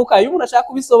bimanuka iyo umuntu ashaka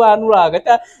kubisobanura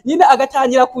nyine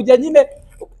agatangira kujya nyine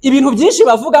ibintu byinshi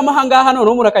bavugamo ahangaha,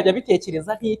 none umuntu akajya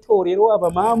bitekereza nk'itorero,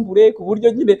 abamambure, ku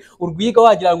buryo nyine urwiga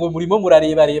wagira ngo murimo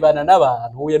murarebarebana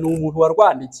n'abantu. Uyu ni umuntu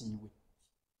warwandikiwe.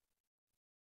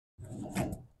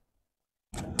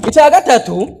 Icya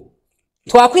gatatu,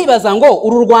 twakwibaza ngo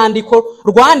uru rwandiko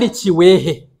rwandikiwe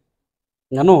he?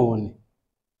 Nanone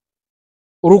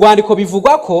uru rwandiko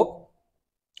bivugwa ko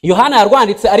Yohana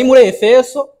yarwanditse ari muri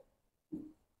Efeso,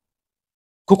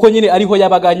 kuko nyine ariho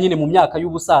yabaga nyine mu myaka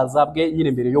y'ubusaza bwe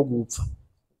nyine mbere yo gupfa.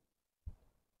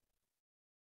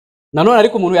 Nanone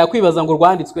ariko umuntu yakwibaza ngo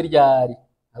rwanditswe ryari?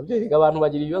 Nabyo abantu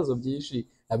bagira ibibazo byinshi,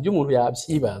 nabyo umuntu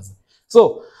yabyibaza.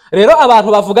 So rero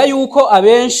abantu bavuga yuko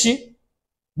abenshi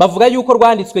bavuga yuko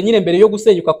rwanditswe nyine mbere yo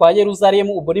gusenyuka kwa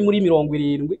Yerusalemu, ubwo ni muri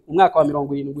 70, umwaka wa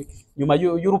 70 nyuma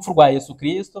y'urupfu rwa Yesu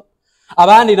Kristo.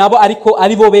 Abandi nabo ariko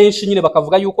aribo benshi nyine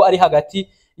bakavuga yuko ari hagati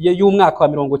y'umwaka wa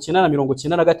 90 na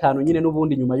 95 nyine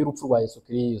n'ubundi nyuma y'urupfu rwa Yesu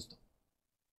Kristo.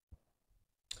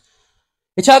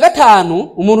 Icya gatanu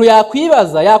umuntu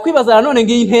yakwibaza nanone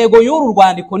ngo intego y'uru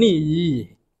rwandiko ni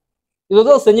iyihe? Izo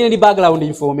zose nyine ni background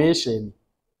information.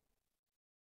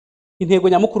 Intego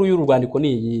nyamukuru y'uru rwandiko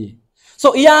ni iyihe?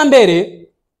 So iya mbere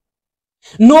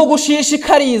ni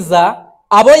ugushishikariza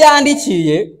abo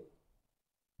yandikiye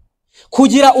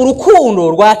kugira urukundo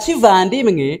rwa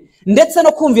kivandimwe ndetse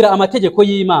no kumvira amategeko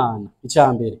y'Imana.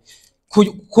 Icya mbere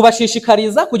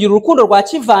kubashishikariza kugira urukundo rwa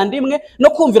kivandimwe no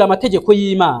kumvira amategeko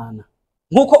y'Imana.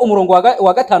 Nkuko umurongo wa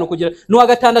 5 kugira n'uwa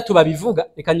 6 babivuga,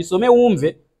 reka nyisome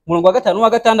wumve. Umurongo wa 5 n'uwa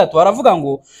 6 baravuga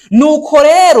ngo, nuko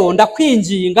rero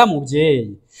ndakwinginga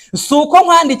mubyeyi, suko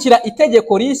nkwandikira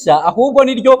itegeko rishya, ahubwo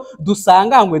niryo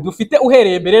dusanganywe dufite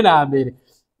uhereye mbere na mbere.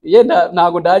 Yenda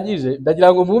ntago ndagije,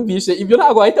 ndagira ngo mwumvishe ibyo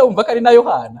ntago wahita wumva ko ari na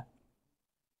Yohana.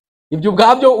 Ibyo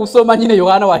ubwabyo usoma nyine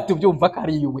Yohana wahita ubyumva ko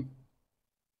ari iwe.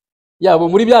 Yabo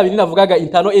muri bya bintu navugaga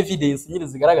internal evidence nyine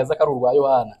zigaragaza ko ari urwa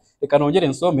Yohana. Reka nongere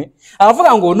nsome.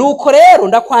 Aravuga ngo, nuko rero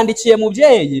ndakwandikiye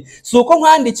mubyeyi, suko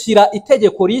nkwandikira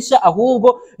itegeko rishya,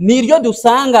 ahubwo niryo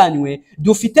dusanganywe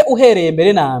dufite uhereye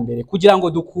mbere na mbere, kugira ngo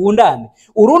dukundane.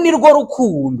 Uru ni rwo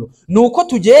rukundo, nuko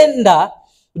tugenda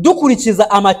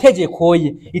dukurikiza amategeko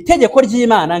ye. Itegeko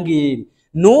ry'Imana ngiri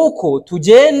nuko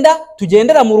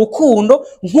tugendera mu rukundo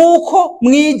nkuko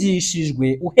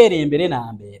mwigishijwe uhereye mbere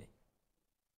na mbere.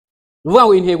 Nuvuga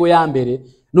ngo intego ya mbere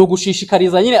no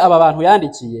gushishikariza nyine aba bantu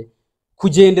yandikiye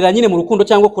kugendera nyine mu rukundo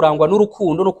cyangwa kurangwa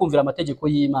n'urukundo no kumvira amategeko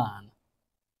y'Imana.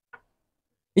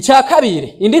 Icya kabiri,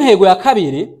 indi ntego ya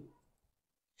kabiri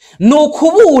no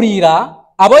kuburira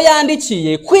abo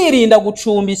yandikiye kwirinda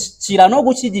gucumbikira no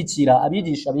gushyigikira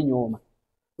abigisha b'inyoma.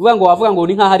 Nuvuga ngo wavuga ngo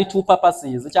ni nka hari two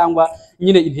purposes cyangwa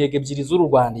nyine intego ebyiri z'uru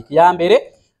rwandiko. Ya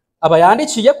mbere, aba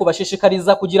yandikiye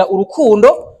kubashishikariza kugira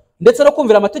urukundo ndetse no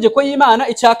kumvira amategeko y'Imana.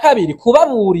 Icya kabiri,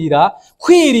 kubaburira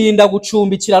kwirinda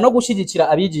gucumbikira no gushyigikira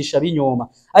abigisha b'inyoma.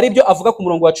 Ari byo avuga ku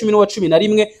murongo wa 10 n'uwa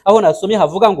 11, aho nasomye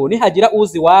havuga ngo, nihagira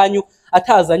uzi wanyu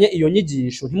atazanye iyo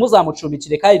nyigisho,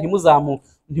 ntimuzamucumbikire kandi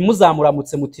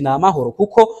ntimuzamuramutse muti n'amahoro,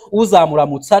 kuko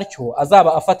uzamuramutsa atyo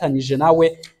azaba afatanyije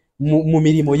nawe mu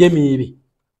mirimo ye mibi.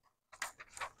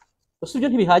 Ibyo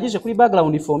ntibihagije kuri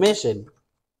background information?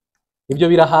 Ibyo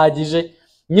birahagije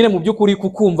nyine mu by'ukuri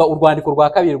kukumva urwandiko rwa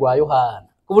kabiri rwa Yohana,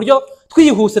 ku buryo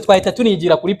twihuse twahita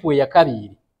tunigira kuri puwe ya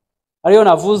kabiri, ariyo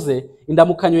navuze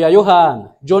indamukanyo ya Yohana,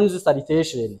 John's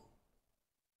salutation.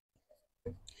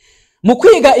 Mu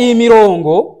kwiga iyi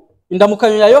mirongo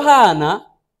indamukanyo ya Yohana,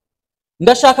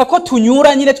 ndashaka ko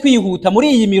tunyura nyine twihuta muri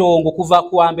iyi mirongo kuva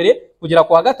ku wa mbere kugera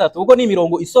ku wa 3, ubwo ni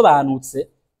mirongo isobanutse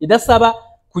idasaba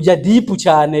kujya deep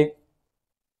cyane.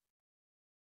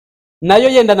 Nayo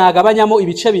yenda nagabanyamo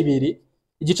ibice bibiri,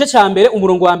 igice cya mbere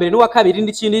umurongo wa mbere n'uwa kabiri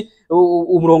n'ikindi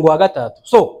umurongo wa 3.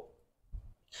 So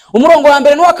umurongo wa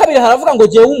mbere n'uwa kabiri haravuga ngo,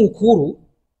 jewe umukuru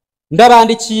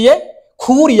ndabandikiye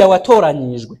kuriya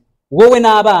watoranyijwe, wowe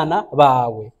n'abana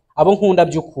bawe abo nkunda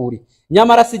by'ukuri,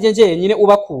 nyamara sije njyenyine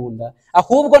ubakunda,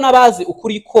 ahubwo n'abazi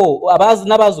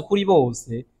ukuri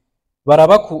bose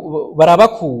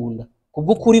barabakunda,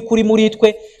 kubw'ukuri kuri muri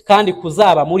twe kandi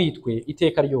kuzaba muri twe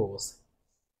iteka ryose.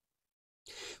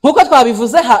 Nkuko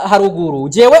twabivuze haruguru,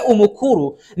 jewe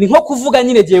umukuru ni nko kuvuga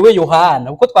nyine jewe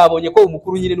Yohana, kuko twabonye ko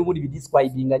umukuru nyine n'ubundi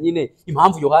bidescribinga nyine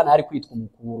impamvu Yohana ari kwitwa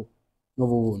umukuru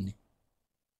n'ubundi.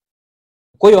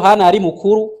 Ko Yohana ari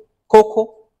mukuru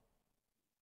koko,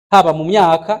 haba mu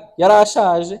myaka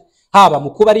yarashaje, haba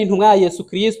mu kuba ari intumwa ya Yesu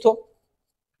Kristo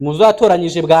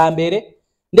muzatoranyije bwa mbere,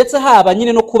 ndetse haba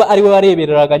nyine no kuba ari we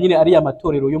warebereraga nyine ari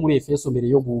amatorero yo muri Efeso mbere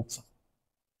yo gupfa.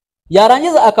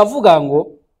 Yarangiza akavuga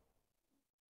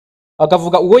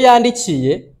uwo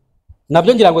yandikiye,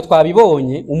 nabyo ngira ngo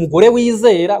twabibonye, umugore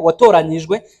wizera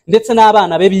watoranyijwe ndetse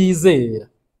n'abana be bizera.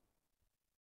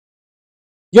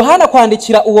 Yohana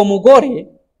kwandikira uwo mugore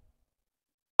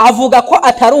avuga ko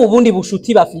atari ubundi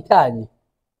bushuti bafitanye,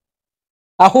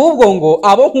 ahubwo ngo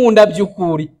abo nkunda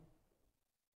by'ukuri.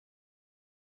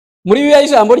 Muri Bibiliya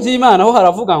y'ijambo ry'Imana ho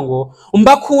haravuga ngo,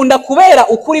 mbakunda kubera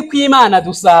ukuri kw'Imana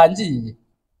dusangiye.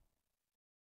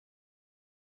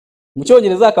 Mu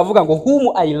Cyongereza akavuga ngo,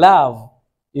 whom I love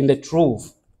in the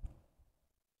truth.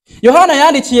 Yohana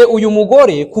yandikiye uyu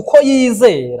mugore kuko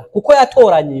yizera, kuko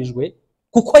yatoranyijwe,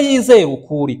 kuko yizera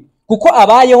ukuri, kuko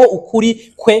abayeho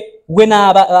ukuri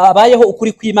abayeho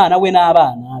ukuri kw'Imana we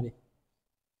n'abana be.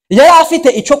 Yari afite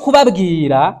icyo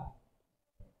kubabwira,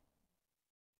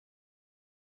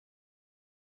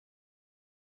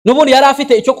 n'ubundi yari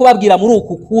afite icyo kubabwira muri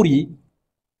uku kuri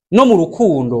no mu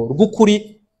rukundo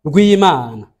rw'ukuri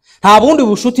rw'Imana. Nta bundi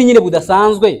bushuti nyine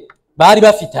budasanzwe bari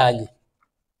bafitanye.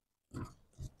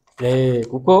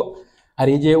 Kuko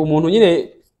hari igihe umuntu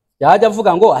nyine yajya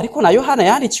avuga ngo, ariko na Yohana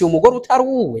yandikiye umugore utari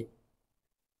uwe.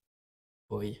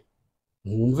 Oya,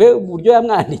 mwumve uburyo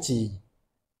yamwandikiye.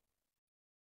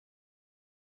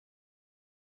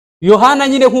 Yohana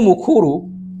nyine nk'umukuru,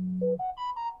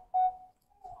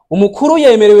 umukuru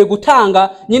yemerewe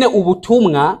gutanga nyine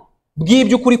ubutumwa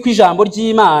bw'iby'ukuri kw'ijambo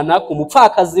ry'Imana ku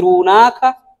mupfakazi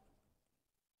runaka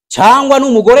cyangwa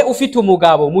n'umugore ufite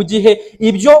umugabo, mu gihe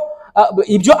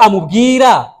ibyo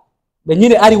amubwira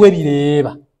nyine ari we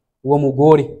bireba uwo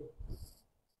mugore.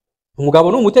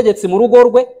 Umugabo ni umutegetsi mu rugo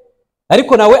rwe,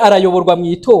 ariko nawe arayoborwa mu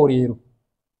itorero,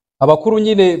 abakuru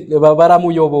nyine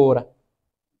baramuyobora,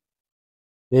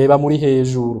 bamuri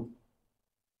hejuru,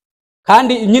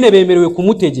 kandi nyine bemerewe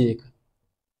kumutegeka.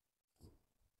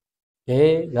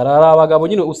 Yarara abagabo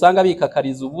nyine usanga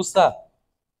bikakariza ubusa,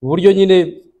 uburyo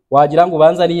nyine wagira ngo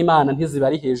ubanza n'Imana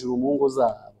ntizibari hejuru mu ngo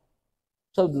zabo.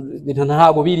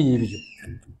 Ntabwo biri ibyo.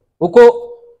 Uko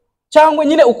cyangwa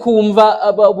nyine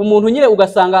ukumva umuntu nyine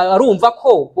ugasanga arumva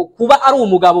ko kuba ari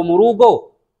umugabo mu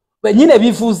rugo nyine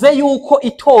bivuze yuko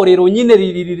itorero nyine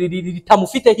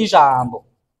ritamufiteho ijambo.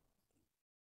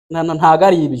 Ntago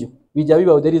ari ibyo. Bijya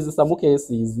bibaho, there is some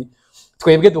cases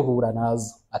twebwe duhura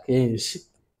nazo akenshi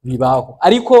bibaho,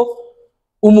 ariko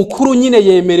umukuru nyine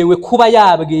yemerewe kuba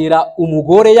yabwira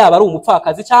umugore, yaba ari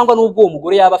umupfakazi cyangwa n'ubwo uwo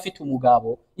mugore yaba afite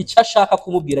umugabo, icyo ashaka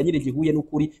kumubwira nyine gihuye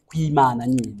n'ukuri kw'Imana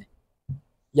nyine.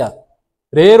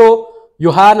 Rero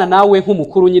Yohana nawe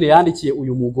nk'umukuru nyine yandikiye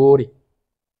uyu mugore,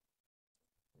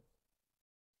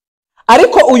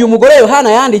 ariko uyu mugore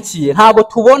Yohana yandikiye ntago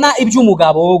tubona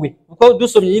iby'umugabo we, kuko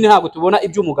dusomye nyine ntago tubona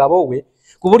iby'umugabo we,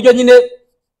 ku buryo nyine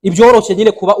ibyoroshye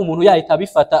nyine kuba umuntu yahita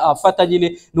afata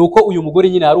nyine nuko uyu mugore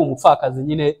nyine ari umupfakazi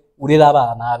nyine urera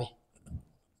abana be.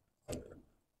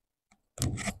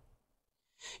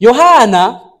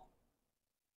 Yohana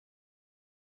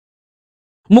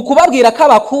mu kubabwira ko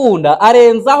abakunda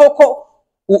arenzaho ko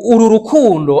uru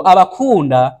rukundo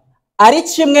abakunda ari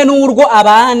kimwe n'urwo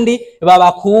abandi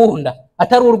babakunda,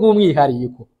 atari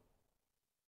urw'umwihariko.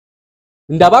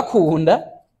 Ndabakunda,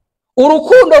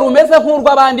 urukundo rumeze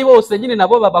nk'urw'abandi bose nyine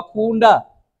nabo babakunda,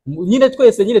 nyine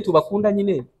twese nyine tubakunda,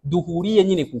 nyine duhuriye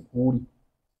nyine kukuri.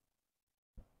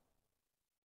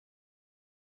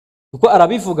 Kuko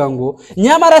arabivuga ngo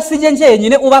nyamara sije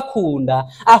njyenyine ubakunda,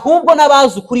 ahubwo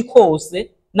n'abazi ukuri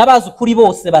kose, n'abazi ukuri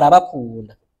bose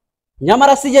barabakunda.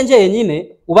 Nyamara sije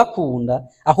njyenyine ubakunda,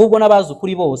 ahubwo n'abazi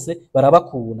ukuri bose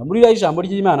barabakunda. Muri iriya ijambo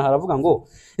ry'Imana haravuga ngo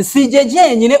sije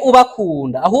njyenyine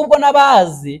ubakunda, ahubwo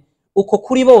n'abazi uko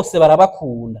kuri bose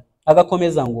barabakunda.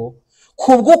 Agakomeza ngo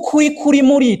kubw'ukuri kuri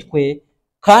muri twe,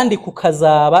 kandi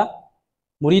kukazaba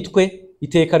muri twe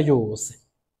iteka ryose.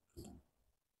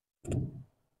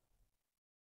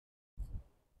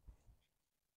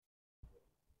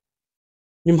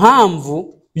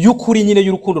 Impamvu y'ukuri nyine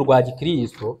y'urukundo rwa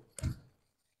Gikristo,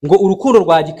 ngo urukundo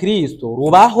rwa Gikristo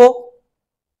rubaho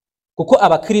kuko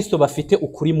abakristo bafite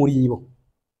ukuri muri bo.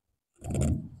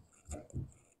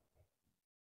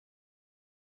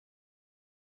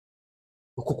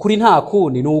 Uku kuri nta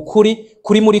kundi, ni ukuri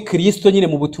kuri muri Kristo nyine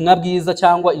mu butumwa bwiza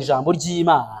cyangwa ijambo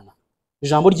ry'Imana.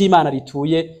 Ijambo ry'Imana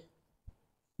rituye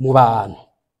mu bantu,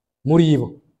 muri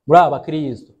bo, muri aba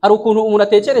Kristo. Hari ukuntu umuntu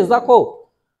atekereza ko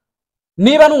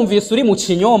niba numvise uri mu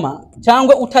kinyoma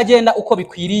cyangwa utagenda uko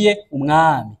bikwiriye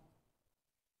umwami,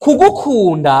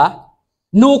 kugukunda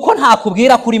nuko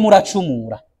ntakubwira ko urimo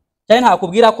uracumura, cyane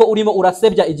ntakubwira ko urimo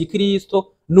urasebya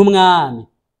igikristo n'umwami,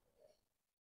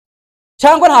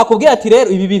 cyangwa ntakubwira ati rero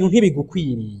ibi bintu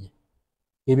ntibigukwiriye,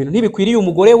 ibi bintu ntibikwiriye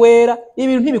umugore wera, ibi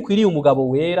bintu ntibikwiriye umugabo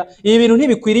wera, ibi bintu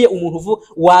ntibikwiriye umuntu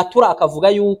watura akavuga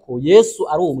yuko Yesu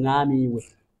ari umwami we.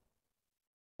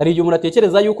 Hari igihe umuntu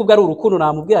atekereza yuko ubwo ari urukundo,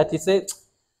 namubwira ati se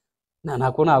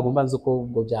ntabwo mba nzi uko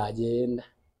ubwo byagenda.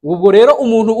 Ubwo rero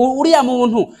umuntu uriya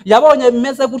muntu yabonye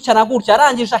bimeze gutya na gutya,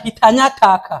 arangije ahita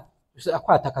anyataka.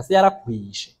 Akwataka se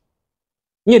yarakwishe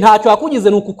nyine, ntacyo akugize,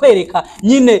 ni ukukwereka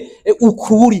nyine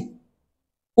ukuri.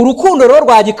 Urukundo rero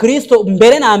rwa Gikristo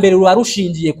mbere na mbere ruba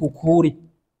rushingiye ku kuri.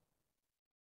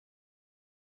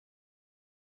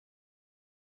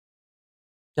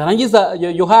 Yarangiza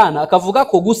Yohana akavuga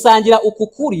ko gusangira uku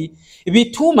kuri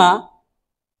bituma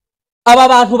aba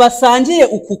bantu basangiye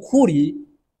uku kuri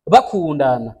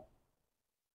bakundana.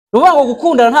 Nuvuga ngo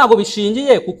gukundana ntabwo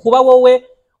bishingiye ku kuba wowe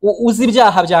uzi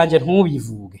ibyaha byanjye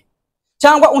ntubivuge,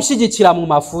 cyangwa unshigikira mu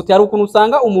mafuti. Hari ukuntu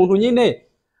usanga umuntu nyine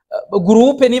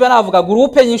groupe, niba navuga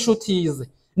groupe y'inshuti ze,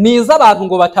 niza abantu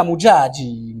ngo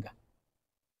batamujajinga,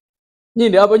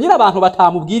 nyine abantu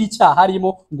batamubwira icyaha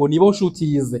arimo ngo nibo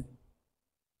nshuti ze.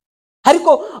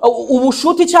 Ariko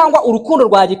ubushuti cyangwa urukundo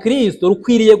rwa Gikristo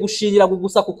rukwiriye gushingira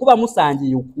gusa kukuba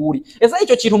musangiye ukuri. Ese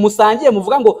icyo kintu musangiye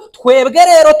muvuga ngo twebwe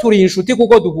rero turi inshuti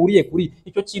kuko duhuriye kuri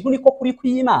icyo kintu, niko kuri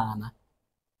kw'Imana.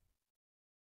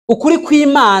 Ukuri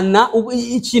kw'Imana,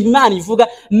 ikintu Imana ivuga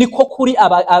niko kuri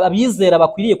abizera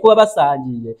bakwiriye kuba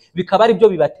basangiye, bikaba ari byo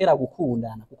bibatera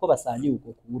gukundana kuko basangiye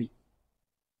uko kuri.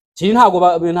 Kiri ntago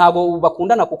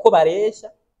bakundana kuko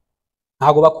bareshya,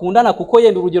 ntago bakundana kuko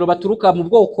yenda urugero baturuka mu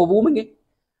bwoko bumwe,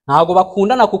 ntago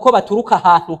bakundana kuko baturuka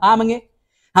ahantu hamwe,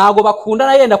 ntago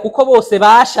bakundana yenda kuko bose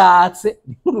bashatse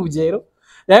urugero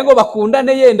ngo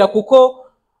bakundane yenda kuko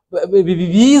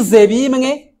bize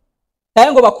bimwe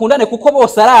cyangwa ngo bakundane kuko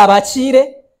bose ari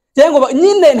abakire cyangwa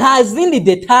nyine nta zindi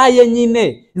detaye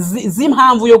nyine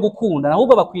z'impamvu yo gukundana,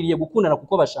 ahubwo bakwiriye gukundana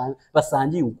kuko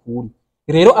basangiye ukuri.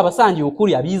 Rero abasangiye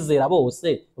ukuri, abizera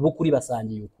bose b'ukuri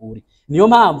basangiye ukuri. Niyo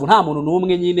mpamvu nta muntu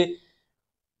n'umwe nyine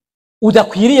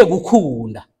udakwiriye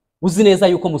gukunda uzi neza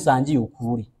yuko musangiye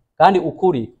ukuri, kandi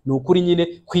ukuri ni ukuri nyine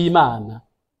kw'Imana.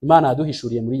 Imana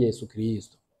yaduhishuriye muri Yesu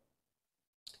Kristo.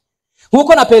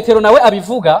 Nkuko na Petero nawe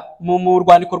abivuga mu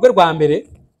rwandiko rwe rwa mbere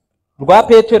rwa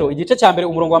Petero igice cya mbere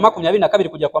umurongo wa 22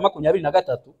 kujya kwa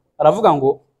 23 aravuga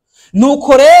ngo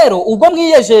nuko rero ubwo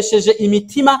mwiyejesheje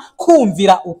imitima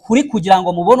kumvira ukuri kugira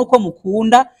ngo mubone uko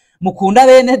mukunda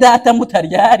bene data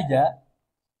mutaryarya,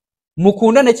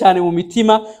 mukundane cyane mu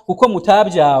mitima kuko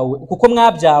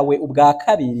mwabyawe ubwa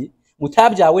kabiri,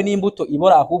 mutabyawe n'imbuto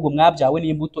ibora ahubwo mwabyawe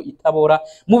n'imbuto itabora,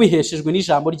 mubiheshejwe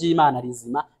n'ijambo ry'Imana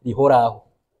rizima rihoraho.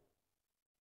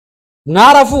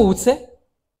 Mwaravutse,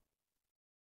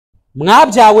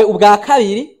 mwabyawe ubwa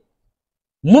kabiri,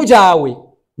 mubyawe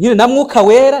nyine na Mwuka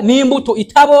Wera n'imbuto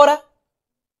itabora,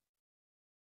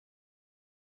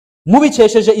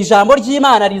 mubikesheje ijambo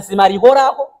ry'Imana rizima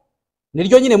rihoraho,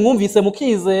 niryo nyine mwumvise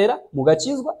mukizera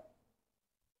mugakizwa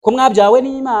ko mwabyawe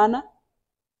n'Imana.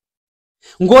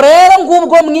 Ngo rero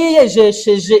ngubwo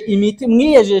mwiyejesheje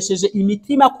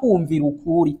imitima kumvira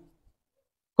ukuri,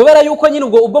 kubera yuko nyine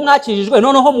ubwo mwakijijwe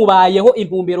noneho mubayeho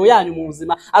intumbero yanyu mu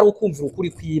buzima ari ukumvira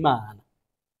ukuri kw'Imana.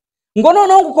 Ngo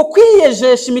noneho uko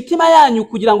kwiyejesha imitima yanyu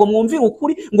kugira ngo mwumvire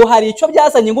ukuri, ngo hari icyo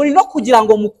byazanye, ngo ni no kugira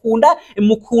ngo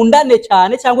mukundane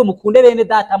cyane cyangwa mukunde bene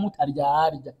data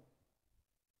mutaryarya.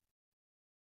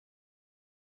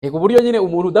 Ego buryo nyine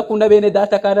umuntu udakunda bene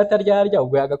data kandi ataryarya,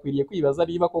 ubwo yagakwiriye kwibaza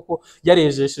niba koko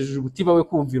yarejesheje umutima we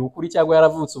kumvira ukuri cyangwa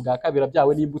yaravutse ubwa kabiri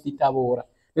byawe n'imbuto itabora.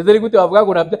 Ese ari gute bavuga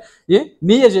ngo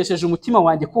niyejesheje umutima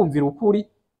wanjye kumvira ukuri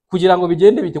kugira ngo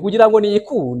bigende bite, kugira ngo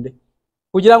niyikunde,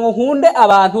 kugira ngo nkunde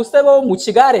abantu se bo mu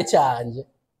kigare cyanjye.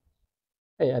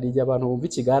 Hari igihe abantu bumva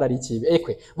ikigare ari kibi,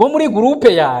 bo muri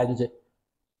groupe yanjye,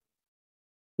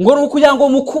 ngo ni ukugira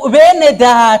ngo bene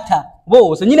data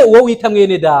bose nyine uwo wita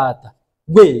mwene data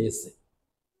wese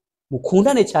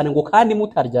mukundane cyane ngo kandi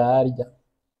mutaryarya.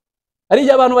 Hari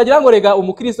igihe abantu bagira ngo rega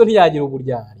umukristo ntiyagira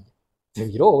uburyarya.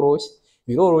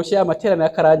 Biroroshye amaterano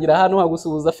yakarangira hano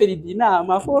nkagusuhuza Feridina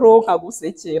amahoro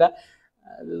nkagusekera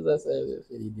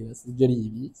Feridina sibyo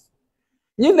ribi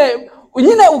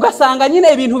nyine ugasanga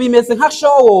nyine ibintu bimeze nka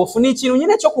show off, ni ikintu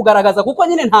nyine cyo kugaragaza kuko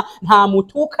nyine nta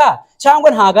mutuka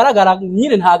cyangwa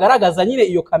ntagaragaza nyine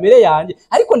iyo kamere yanjye,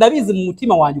 ariko ndabizi mu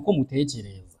mutima wanjye uko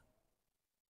mutekereza.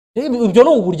 Ibyo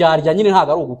no uburyarya nyine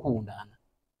ntago ari ugukundana.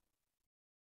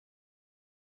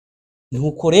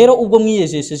 Nuko rero ubwo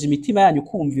mwiyejesheje imitima yanyu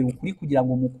kumvira ukuri kugira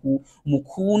ngo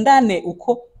mukundane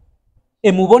uko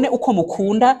mubone uko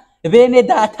mukunda bene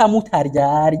data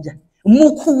mutaryarya,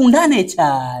 mukundane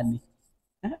cyane.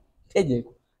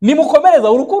 Tegeko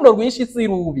nimukomereza urukundo rwinshi si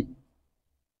rubi.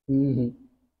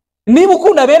 Niba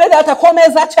ukunda bene data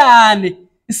komeza cyane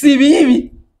si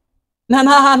bibi, nta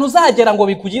hantu uzagera ngo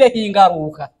bikugireho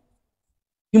ingaruka.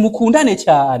 Nimukundane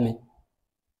cyane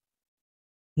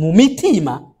mu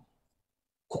mitima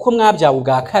kuko mwabyawe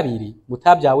ubwa kabiri,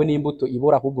 mutabyawe n'imbuto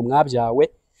ibora ahubwo mwabyawe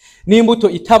n'imbuto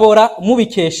itabora,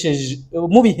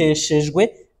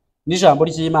 mubiheshejwe n'ijambo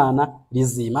ry'Imana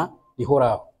rizima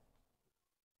rihoraho.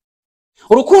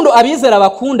 Urukundo abizera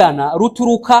bakundana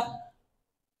ruturuka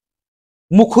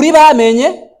mu kuri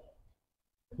bamenye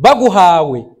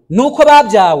baguhawe, nuko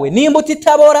babyawe n'imbuto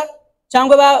itabora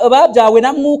cyangwa babyawe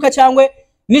na Mwuka cyangwa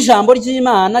n'ijambo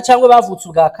ry'Imana cyangwa bavutse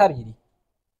ubwa kabiri.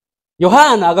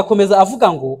 Yohana agakomeza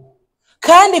avuga ngo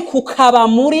kandi kukaba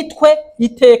muri twe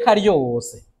iteka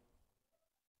ryose.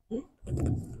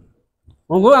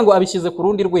 Ngombwa ngo abishyize ku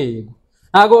rundi rwego,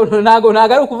 ntago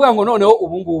ari ukuvuga ngo noneho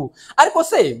ubu ngubu, ariko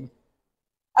se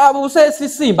abo se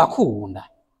simba kunda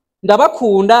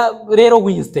ndabakunda rero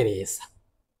winsteresa,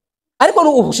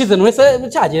 ariko ubushize nwese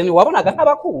cyagenda wabonaga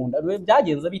nk'abakunda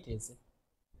byagenze biteze.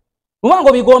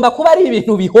 Ngo bigomba kuba ari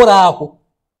ibintu bihoraho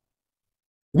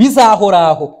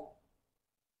bizahoraho,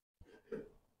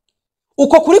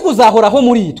 uko kuri kuzahoraho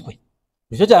muri twe.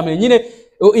 Nicyo cyane nyine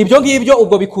ibyo ngibyo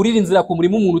ubwo bikurira inzira ku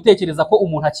murimo umuntu utekereza ko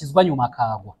umuntu akizwa nyuma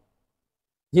akagwa.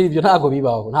 Nyine ibyo ntago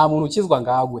bibaho, nta muntu ukizwa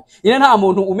ngagwe. Nyine nta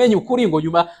muntu umenya ukuri ngo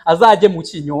nyuma azajye mu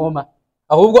kinyoma,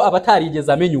 ahubwo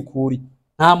abatarigeze amenya ukuri.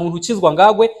 Nta muntu ukizwa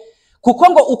ngagwe kuko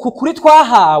ngo uku kuri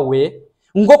twahawe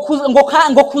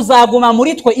ngo kuzaguma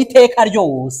muri twe iteka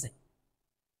ryose.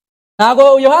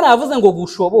 Ntago Yohana yavuze ngo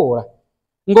gushobora,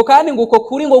 ngo kandi ngo uko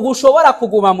kuri ngo gushobora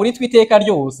kuguma muri twe iteka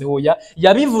ryose. Hoya,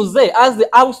 yabivuze as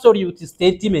absolute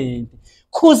statement,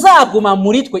 kuzaguma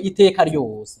muri twe iteka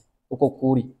ryose. Uko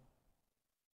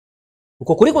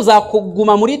kuri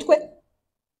kuzaguma muri twe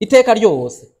iteka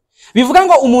ryose. Bivuga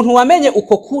ngo umuntu wamenye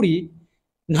uko kuri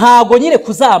ntago nyine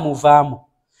kuzamuvamo.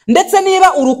 Ndetse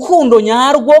niba urukundo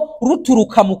nyarwo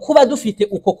ruturuka mu kuba dufite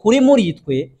uko kuri muri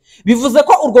twe, bivuze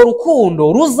ko urwo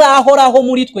rukundo ruzahoraho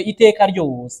muri twe iteka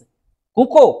ryose.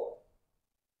 Kuko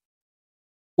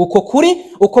uko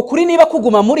kuri niba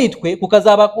kuguma muri twe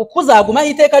kuzaguma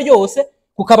iteka ryose,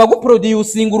 kukaba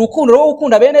guproducing urukundo rwo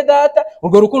gukunda bene data,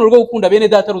 urwo rukundo rwo gukunda bene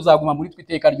data ruzaguma muri twe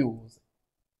iteka ryose.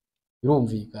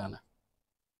 Birumvikana.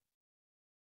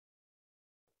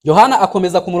 Yohana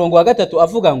akomeza ku murongo wa 3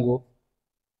 avuga ngo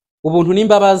ubuntu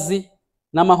n'imbabazi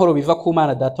n'amahoro biva ku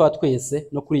Mana Data wa twese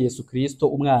no kuri Yesu Kristo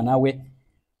umwana we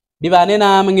bibane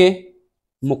namwe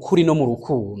mu kuri no mu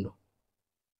rukundo.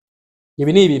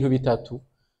 Ibi ni ibintu bitatu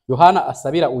Yohana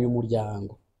asabira uyu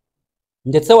muryango,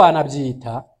 ndetse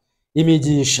wanabyita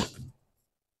imigisha.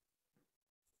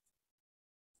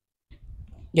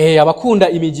 Abakunda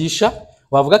imigisha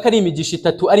bavuga ko ari imigisha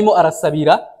itatu arimo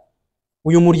arasabira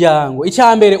uyu muryango.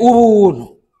 Icyambere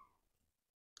ubuntu.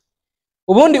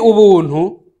 Ubundi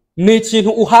ubuntu ni ikintu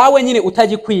uhawe nyine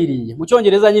utagikwiriye. Mu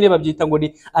Cyongereza nyine babyita ngo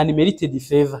ni unmerited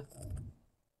favor.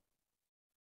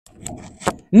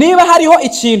 Niba hariho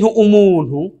ikintu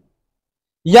umuntu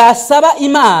yasaba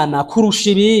Imana kurusha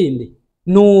ibindi,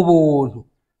 ni ubuntu.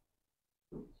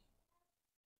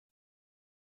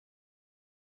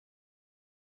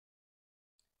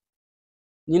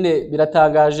 Nyine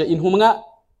biratangaje, intumwa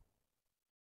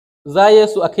za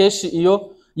Yesu akeshi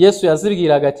iyo Yesu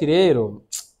yazibwiraga ati rero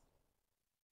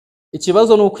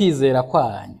ikibazo ni ukwizera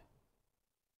kwanyu,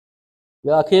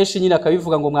 akeshi nyine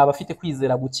akabivuga ngo mwabafite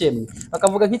kwizera gukemwe.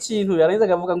 Bakavuga nk'ikintu yarangiza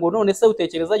akavuga ngo none se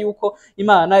utekereza yuko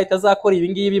Imana itazakora ibi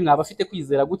ngibi, mwabafite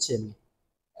kwizera gukemwe.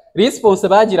 Response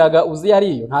bagiraga uzi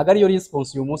ariyo, ntago ariyo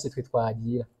response uyu munsi twe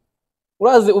twagira.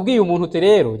 Urazi ubwiye umuntu ute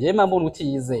rero je mpamvu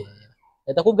utiyizera,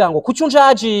 yatakubwira ngo kucyo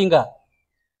njajinga,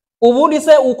 ubundi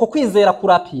se uko kwizera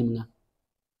kurapimwa.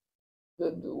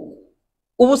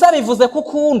 Ubusa bivuze ko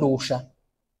ukundusha.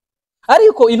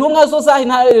 Ariko intumwa zo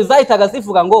zahitaga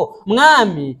zivuga ngo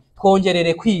mwami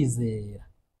twongerere kwizera.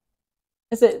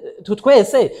 Ese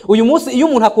tutwese uyu munsi iyo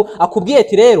umuntu akubwiye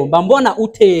ati rero mba mbona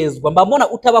utezwa, mba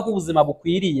mbona utabaho ubuzima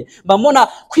bukwiriye, mba mbona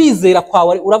kwizera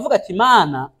kwawe, uravuga ati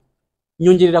Mana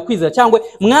nyongerera kwizera, cyangwa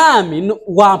mwami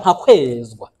wampa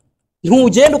kwezwa,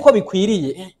 ntugende uko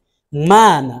bikwiriye,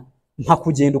 Mana mpa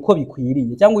kugenda uko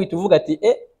bikwiriye. Cyangwa uhita uvuga ati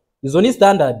izo ni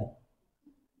standard.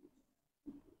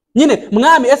 Nyine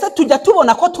mwami ese tujya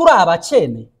tubona ko turi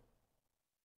abakene,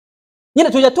 nyine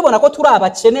tujya tubona ko turi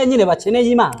abakene, nyine bakeneye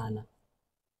Imana.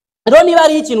 Rero niba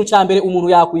ari ikintu cyambere umuntu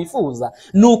yakwifuza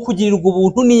ni ukugirirwa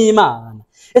ubuntu n'Imana.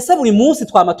 Ese buri munsi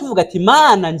twama tuvuga ati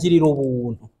Mana ngirira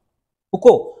ubuntu,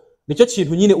 kuko nicyo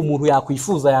kintu nyine umuntu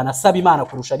yakwifuza yanasaba Imana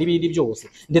kurusha n'ibindi byose,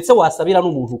 ndetse wasabira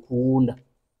n'umuntu ukunda.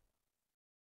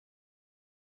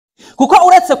 Kuko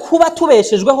uretse kuba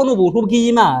tubeshejweho n'ubuntu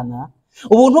bw'Imana,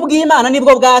 ubuntu bw'Imana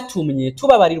nibwo bwatumye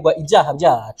tubabarirwa ibyaha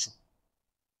byacu.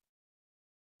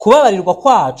 Kubabarirwa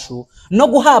kwacu no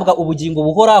guhabwa ubugingo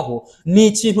buhoraho ni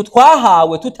ikintu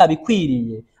twahawe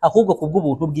tutabikwiriye, ahubwo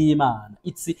kubw'ubuntu bw'Imana.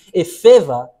 It's a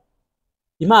favor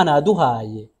Imana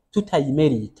yaduhaye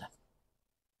tutayimerita.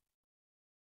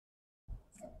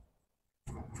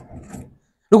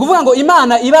 Nukuvuga ngo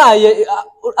Imana ibaye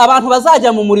abantu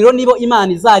bazajya mu muriro nibo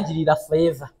Imana izagirira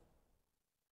favor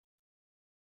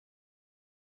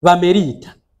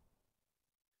bamerita.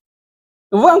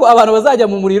 Nukuvuga ngo abantu bazajya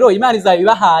mu muriro Imana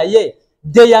izabibahaye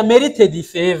they merited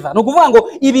favor. Nukuvuga ngo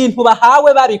ibintu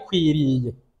bahawe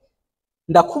babikwiriye.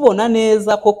 Ndakubona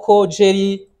neza koko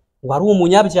Jerry wari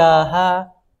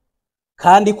umunyabyaha,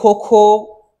 kandi koko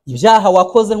ibyaha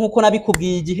wakoze nkuko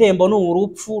nabikubwiye igihembo ni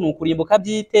urupfu, nukurimbuka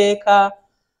byiteka.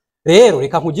 Rero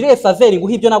reka nkugirire favor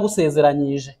nguhe ibyo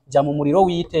nagusezeranyije, jya mu muriro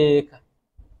witeka.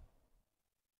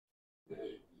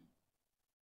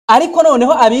 Ariko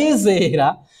noneho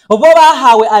abizera bo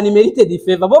bahawe unmerited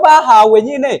favor, bo bahawe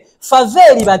nyine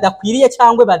favor badakwiriye,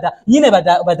 cyangwa nyine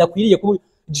badakwiriye.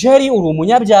 Jerry uri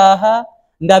umunyabyaha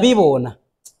ndabibona,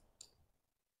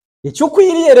 icyo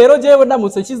ukwiriye rero jewe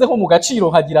ndamutse kizeho mu gaciro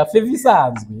hagira favor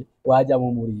isanzwe wajya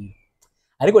mu muriro.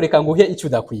 Ariko reka nguhe icyo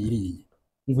udakwiriye,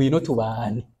 ngwino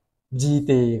tubane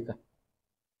byiteka.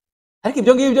 Ariko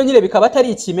ibyo ngibyo nyine bikaba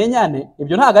atari ikimenyane.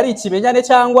 Ibyo ntago ari ikimenyane,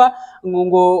 cyangwa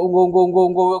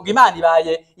ngo Imana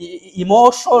ibaye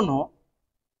emotional.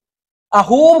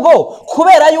 ahubwo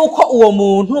kubera yuko uwo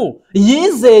muntu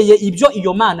yizeye ibyo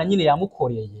iyo Mana nyine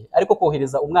yamukoreye, ariko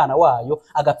kohereza umwana wayo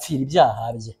agapfira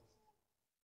ibyaha bye.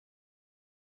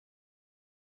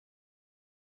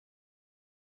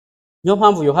 Niyo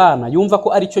mpamvu Yohana yumva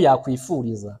ko ari cyo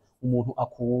yakwifuriza umuntu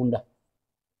akunda.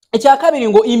 Icya kabiri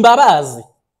ngo imbabazi.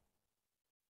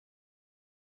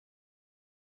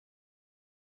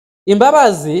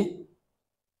 Imbabazi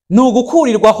ni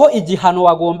ugukurirwaho igihano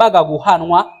wagombaga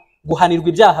guhanirwa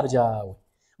ibyaha byawe.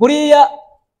 Buriya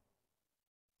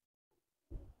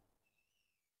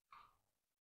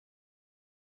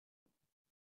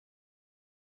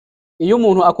iyo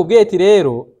umuntu akubwiye ati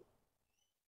rero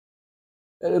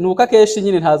nuko akenshi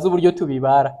nyine ntazi uburyo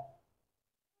tubibara,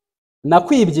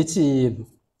 nakwibye ikintu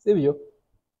sibyo,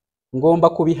 ngomba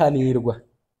kubihanirwa,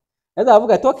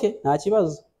 ndavuga ati okay nta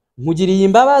kibazo, nkugiriye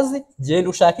imbabazi, genda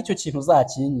ushaka icyo kintu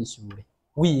uzakinyishyure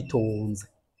witonze.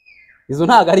 Izo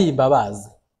ntago ari imbabazi,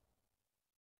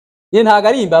 nyine ntago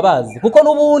ari imbabazi, kuko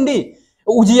n'ubundi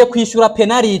ugiye kwishyura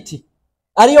penalty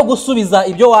ariyo gusubiza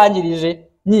ibyo wangirije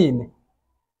nyine.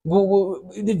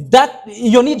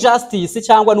 Iyo ni justice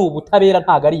cyangwa ni ubutabera,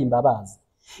 ntago ari imbabazi.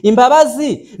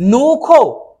 Imbabazi nuko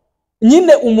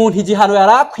nyine umuntu igihano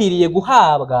yarakwiriye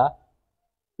guhabwa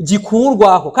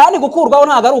gikurwaho, kandi gukurwaho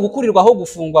ntago ari ugukurirwaho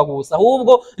gufungwa gusa,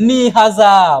 ahubwo ni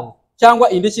hazabu cyangwa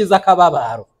indishyi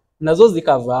z'akababaro nazo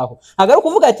zikavaho. Ntago ari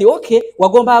kuvuga ati okay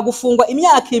wagomba gufungwa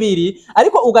imyaka 2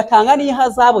 ariko ugatanga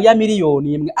n'ihazabu ya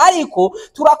 1,000,000, ariko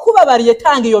turakubabariye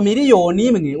tanga iyo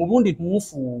 1,000,000 ubundi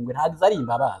ntufungwe. Ntago ari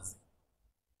imbabazi.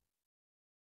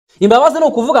 Imbabazi ni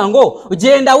ukuvuga ngo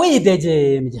ugenda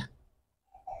widegembya,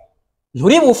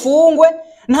 nturi bufungwe,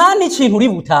 nta n'ikintu uri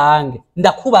butange,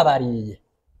 ndakubabariye.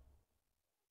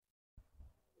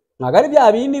 Ntago ari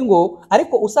bya bindi ngo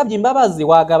ariko usabye imbabazi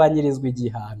wagabanyirizwa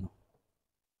igihano.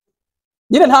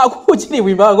 Nyine ntago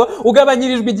ugiriwe imbabazi,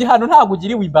 ugabanyirijwe igihano, ntago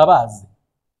ugiriwe imbabazi.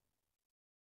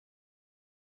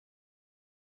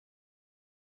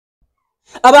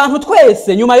 Abantu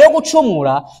twese nyuma yo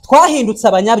gucumura twahindutse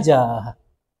abanyabyaha,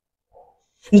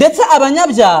 ndetse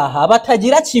abanyabyaha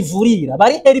batagira kivurira,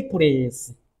 bari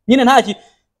helpless nyine ntaki,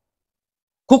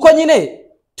 kuko nyine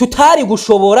tutari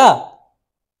gushobora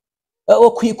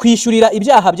kwishyurira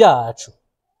ibyaha byacu.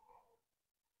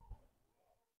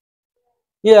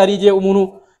 Nyine hari igihe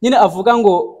umuntu nyine avuga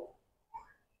ngo,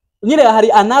 nyine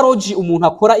hari analogy umuntu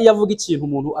akora iyo avuga ikintu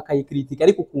umuntu akayikritika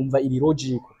ariko kumva iri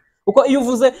logic. Kuko iyo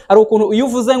uvuze, hari ukuntu iyo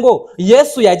uvuze ngo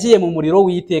Yesu yagiye mu muriro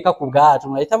w'iteka ku bwacu,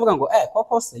 mwahita avuga ngo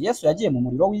koko se Yesu yagiye mu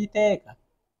muriro w'iteka,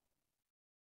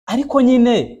 ariko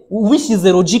nyine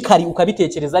ubishyize logically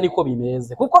ukabitekereza ariko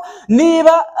bimeze. Kuko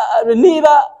niba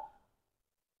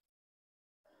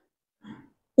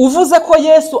uvuze ko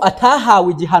Yesu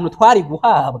atahawe igihano twari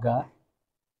guhabwa,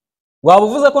 waba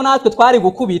uvuze ko natwe twari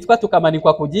gukubitwa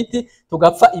tukamanikwa ku giti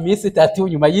tugapfa iminsi 3,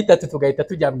 nyuma y'3 tugahita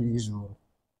tujya mu ijuru.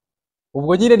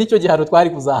 Ubwo nyine nicyo gihano twari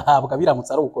kuzahabwa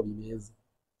biramutse ari uko bimeze.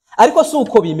 Ariko si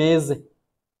uko bimeze,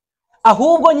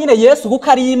 ahubwo nyine Yesu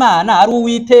kuko ari Imana, ari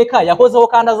uwiteka, yahozeho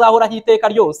kandi azahoraho iteka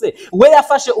ryose, we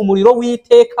yafashe umuriro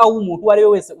w'iteka w'umuntu wari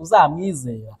wese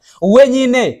uzamwizera. We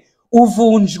nyine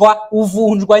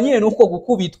uvunjwa nyine nuko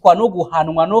gukubitwa no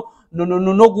guhanwa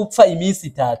no gupfa iminsi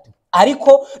 3.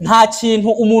 Ariko nta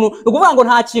kintu umuntu, ukuvuga ngo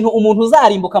nta kintu umuntu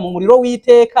uzarimbuka mu muriro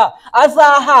w'iteka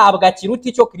azahabwa kiruta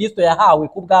icyo Kristo yahawe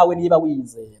ku bwawe niba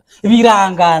wizera.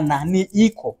 Birangana, ni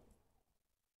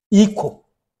iko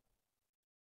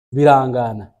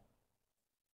birangana.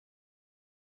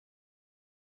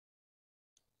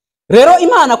 Rero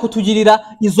Imana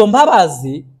kutugirira izo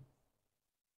mbabazi,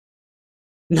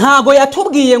 ntago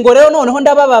yatubwiye ngo rero noneho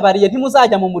ndabababariye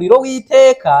ntimuzajya mu muriro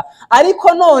w'iteka,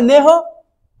 ariko noneho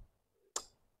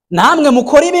namwe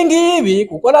mukora ibi ngibi,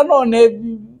 kuko nanone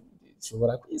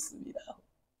nshobora kwisubiraho.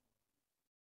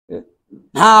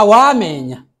 Nta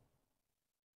wamenya,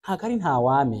 ntago ari nta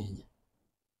wamenya,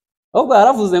 ahubwo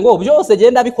yaravuze ngo byose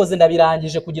genda bikoze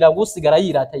ndabirangije kugira ngo usigara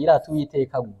yirata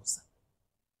Uwiteka gusa.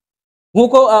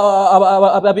 Nkuko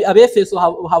Abefeso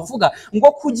havuga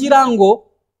ngo kugira ngo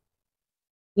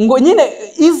nyine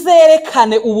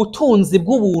izerekane ubutunzi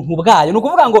bw'ubuntu bwayo.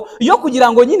 Nukuvuga ngo iyo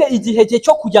kugira ngo nyine igihe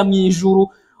cyo kujya mu ijuru,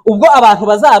 ubwo abantu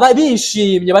bazaba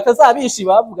bishimye,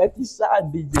 batazabishima bavuga ati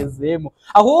shandigezemo,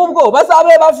 ahubwo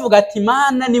bazabe bavuga ati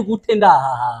Mana ni gute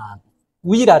ndaha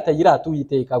wirata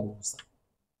Uwiteka gusa.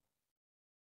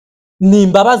 Ni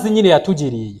imbabazi nyine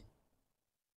yatugiriye,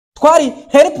 twari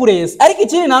helpless. Ariko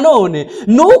ikindi nanone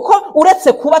nuko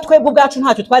uretse kuba twebwe ubwacu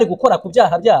ntacyo twari gukora ku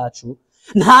byaha byacu,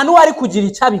 nta n'uwari kugira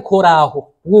icyo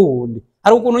abikoraho wundi.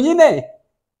 Hari ukuntu nyine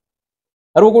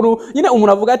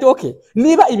umuntu avuga ati okay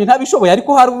niba ibi ntabishoboye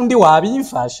ariko hari undi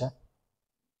wabimfasha,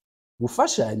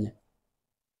 gufashanya.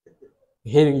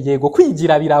 Yego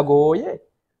kwigira biragoye,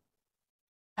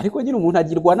 ariko nyine umuntu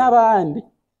agirwa n'abandi.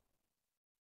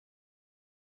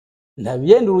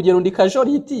 Ndabiyenda urugero ndi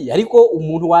kajoriti, ariko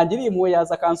umuntu wangiriye impuhwe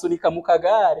yaza akansunika mu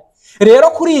kagare. Rero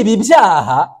kuri ibi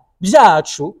byaha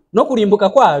byacu no kurimbuka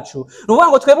kwacu, nuvuga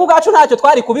ngo twebwe ubwacu ntacyo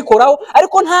twari kubikoraho,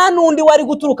 ariko nta nundi wari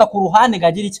guturuka ku ruhande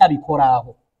ngagira icyo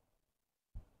abikoraho.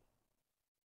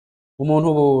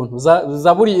 Umuntu buntu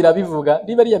Zaburi irabivuga,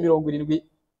 riba ari ya 70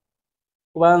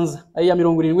 ubanza ari ya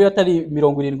 70 atari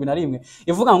 71,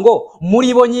 ivuga ngo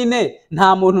muri bo nyine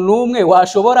nta muntu numwe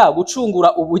washobora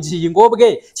gucungura ubugingo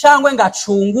bwe cyangwa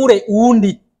ngacungure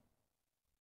undi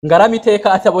ngarama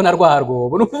iteka atabona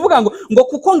rwarwo. No kuvuga ngo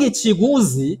kuko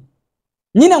ngikiguzi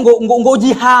nyine ngo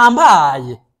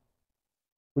gihambaye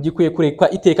ugikwiye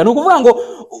kurekwa iteka. No kuvuga ngo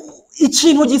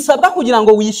ikintu gisabwa kugira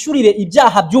ngo wishyurire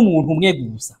ibyaha by'umuntu umwe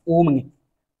gusa, umwe.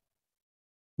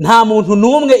 Nta muntu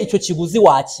numwe icyo kiguzi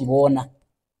wakibona.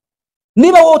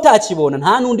 Niba wowe utakibona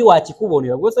nta nundi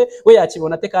wakikubonera, rwose we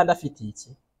yakibona ate kandi afite iki?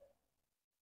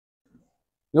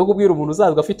 Yo kubwira umuntu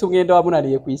uzazwa afite umwenda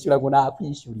wamunaniye kwishyura ngo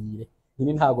nakwishyurire,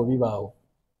 nyine ntago bibaho.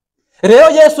 Rero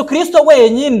Yesu Kristo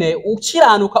wenyine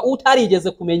ukiranuka,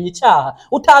 utarigeze kumenya icyaha,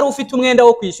 utari ufite umwenda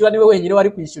wo kwishyura, niwe wenyine wari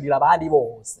kwishyurira abandi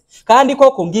bose. Kandi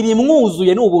koko ngibi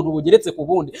mwuzuye n'ubuntu bugeretse ku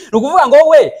bundi. Nukuvuga ngo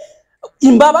we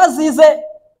imbabazi ze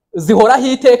zihoraho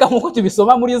iteka nkuko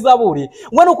tubisoma muri Zaburi.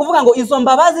 Ngo nukuvuga ngo izo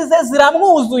mbabazi ze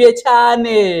ziramwuzuye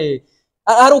cyane.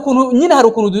 Hari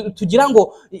ukuntu tugira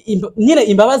ngo nyine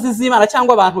imbabazi z'Imana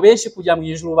cyangwa abantu benshi kujya mu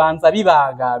ijuru banza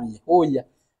bibangamye. Oya,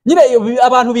 nyine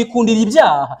abantu bikundira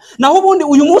ibyaha. Naho ubundi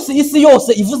uyu munsi isi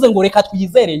yose ivuze ngo reka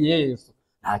twizere Yesu,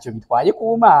 ntacyo bitwaye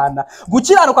ku Mana.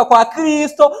 Gukiranuka kwa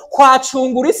Kristo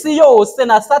kwacungura isi yose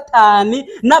na Satani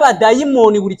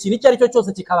n'abadayimoni, buri kintu icyo ari cyo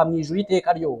cyose kikaba mu ijuru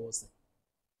iteka ryose.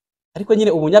 Ariko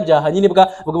nyine ubunyabyaha nyine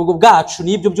bwacu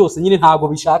n'ibyo byose nyine ntago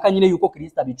bishaka nyine yuko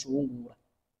Kristo abicungura.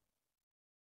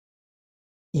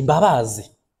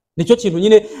 Imbabazi nicyo kintu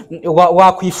nyine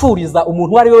wakwifuriza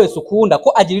umuntu wari wese ukunda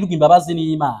ko agirirwa imbabazi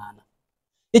n'Imana.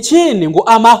 Ikindi ngo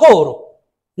amahoro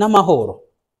n'amahoro.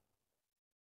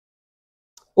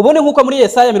 Ubone nkuko muri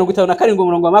Yesaya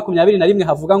 57:21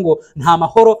 havuga ngo nta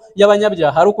mahoro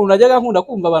y'abanyabyaha. Hari ukuntu najyaga nkunda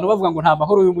kumva abantu bavuga ngo nta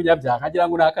mahoro y'umunyabyaha, nkagira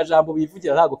ngo nakajambo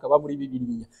bivugira ntago kaba muri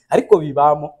Bibiliya, ariko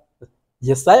bibamo.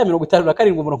 Yesaya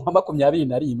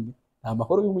 57:21 nta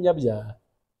mahoro y'umunyabyaha.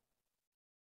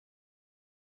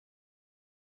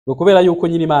 Ngo kubera yuko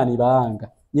nyine Imana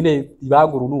ibanga, nyine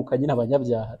ibanga urunuka nyine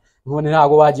abanyabyaha, none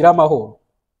ntago bagira amahoro.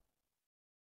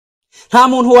 Nta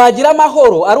muntu wagira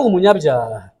amahoro ari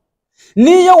umunyabyaha.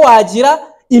 Niyo wagira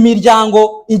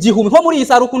imiryango igihumbi, nko muri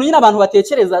Isa ukuntu nyine abantu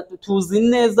batekereza, tuzi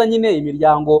neza nyine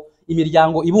imiryango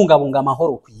ibungabunga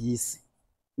amahoro ku isi.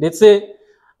 Ndetse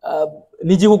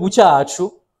n'igihugu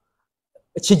cyacu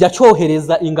kijya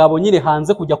cyohereza ingabo nyine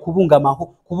hanze kujya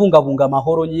kubungabunga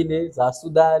amahoro nyine za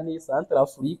Sudani,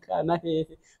 Centrafrica na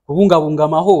hehe, kubungabunga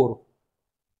amahoro.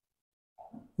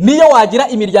 Niyo wagira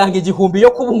imiryango igihumbi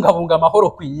yo kubungabunga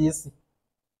amahoro ku isi,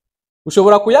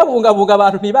 ushobora kuyabungabunga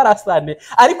abantu ntibarasane,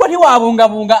 ariko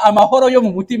ntiwabungabunga amahoro yo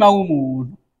mu mutima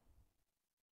w'umuntu.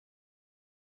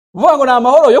 Vuga ngo na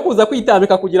amahoro yo kuza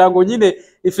kwitambika kugira ngo nyine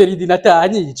Feridina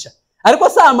atanyica, ariko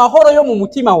si amahoro yo mu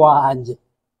mutima wanjye,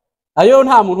 ayo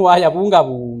nta muntu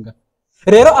wayabungabunga.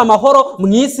 Rero amahoro mu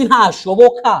isi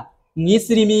ntashoboka, mu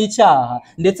isi irimo icyaha,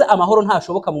 ndetse amahoro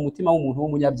ntashoboka mu mutima w'umuntu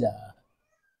w'umunyabyaha.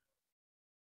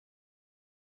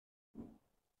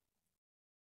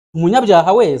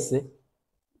 Umunyabyaha wese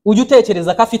ujya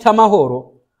utekereza ko afite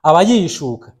amahoro aba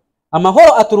yishuka.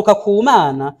 Amahoro aturuka ku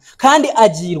Mana kandi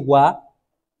agirwa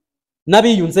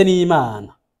n'abiyunze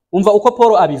n'Imana. Umva uko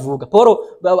Paul abivuga. Paul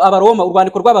Abaroma,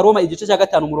 urwandiko rw'Abaroma igice cya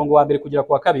 5 umurongo wa 1 kugera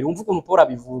ku wa 2. Umva ukuntu Paul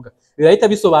abivuga, birahita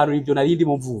bisobanura ibyo narindi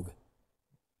mu mvuga.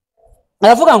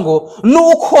 Aravuga ngo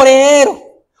nuko rero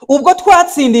ubwo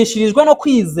twatsindishirijwe no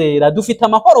kwizera dufite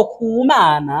amahoro ku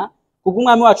Mana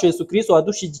kubw'Umwami wacu Yesu Kristo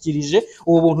wadushigikirije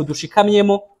ubu buntu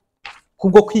dushikamyemo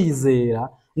kubwo kwizera,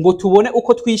 ngo tubone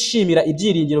uko twishimira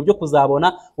ibyiringiro byo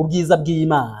kuzabona ubwiza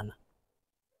bw'Imana.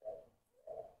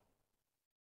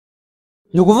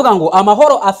 Ni ukuvuga ngo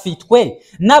amahoro afitwe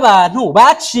n'abantu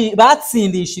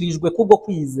batsindishirijwe kubwo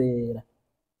kwizera.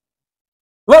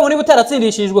 Wewe niba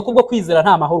utaratsindishirijwe kubwo kwizera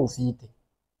nta mahoro ufite.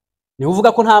 Ni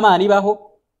uvuga ko nta Mana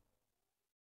ibaho,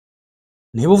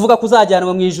 ni uvuga ko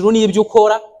uzajyanwa mu ijuru n'ibyo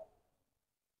ukora.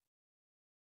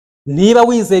 Niba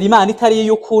wizera Imana itari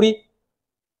y'ukuri,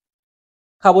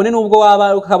 kabone nubwo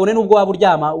waba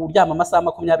uryama amasaha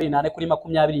 24 kuri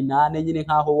 24 nyine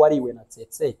nkaho wariwe na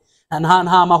tsetse,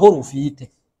 nta mahoro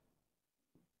ufite.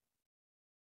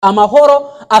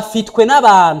 Amahoro afitwe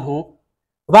n'abantu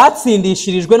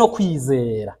batsindishirijwe no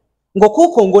kwizera, ngo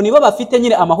kuko ngo nibo bafite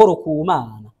nyine amahoro ku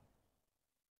Mana.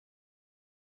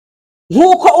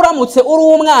 Nk'uko uramutse uri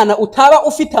umwana utaba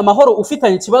ufite amahoro,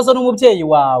 ufitanye ikibazo n'umubyeyi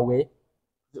wawe,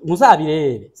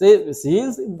 muzabirebe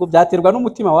sinzi, ubwo byaterwa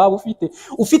n'umutima waba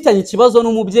ufitanye ikibazo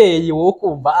n'umubyeyi wo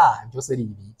kumva byose ari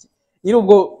ibiki, nyine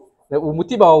ubwo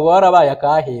umutima wawe warabaye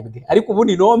akahebwe. Ariko ubu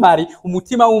ni normal,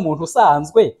 umutima w'umuntu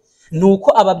usanzwe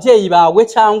nuko ababyeyi bawe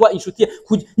cyangwa inshuti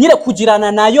nyine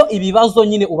kugirana nayo ibibazo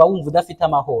nyine uba wumva udafite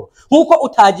amahoro. Nkuko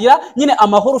utagira nyine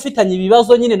amahoro ufitanye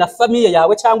ibibazo nyine na famiye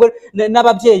yawe cyangwa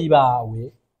n'ababyeyi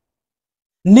bawe,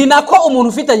 ni nako umuntu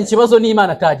ufitanye ikibazo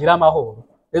n'Imana atagira amahoro.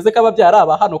 Eze ko ababyara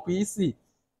aba hano ku isi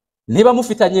niba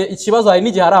mufitanye ikibazo hari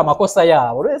n'igihe hari amakosa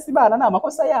yabo, rese Imana nta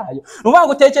makosa yayo. Nuvuga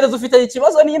ngo utekereza ufitanye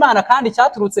ikibazo n'Imana kandi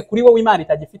cyaturutse kuri wowe Imana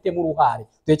itagifitemo uruhare,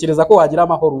 utekereza ko wagira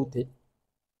amahoro ute?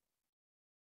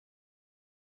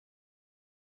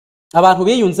 Abantu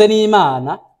biyunze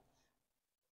n'Imana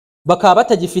bakaba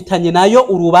batagifitanye nayo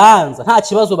urubanza, nta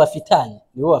kibazo bafitanye,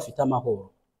 nibo bafite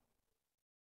amahoro.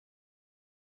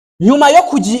 Nyuma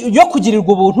yo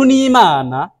kugirirwa ubuntu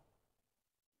n'Imana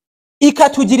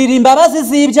ikatugirira imbabazi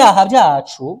z'ibyaha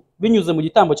byacu binyuze mu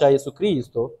gitambo cya Yesu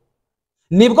Kristo,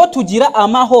 nibwo tugira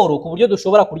amahoro ku buryo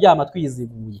dushobora kuryama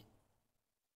twiziguye.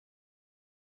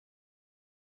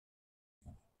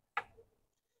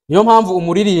 Niyo mpamvu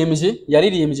umuririmbyi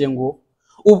yaririmbye ngo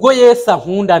ubwo Yesu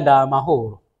ankunda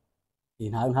ndamahoro.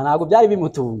 Ntabwo byari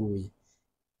bimutunguye,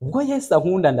 ubwo Yesu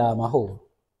ankunda ndamahoro.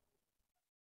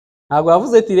 Ntabwo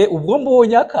yavuze ati ubwo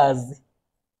mbonye akazi,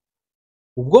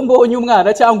 ubwo mbonye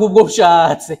umwana cyangwa ubwo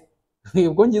ushatse,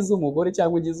 ubwo ngize umugore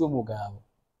cyangwa ngize umugabo,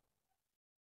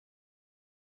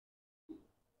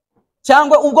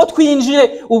 cyangwa ubwo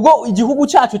twinjiye, ubwo igihugu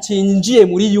cyacu cyinjiye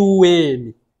muri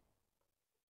UN,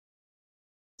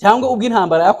 cyangwa ubwo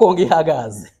intambara ya Kongo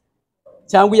ihagaze,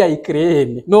 cyangwa iya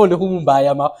Ukraine, noneho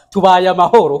tubaye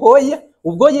amahoro. Hoya,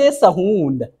 ubwo Yesu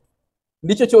ankunda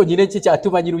nicyo cyonyine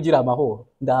cyatuma nyiri ugira amahoro,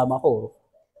 ndamahoro.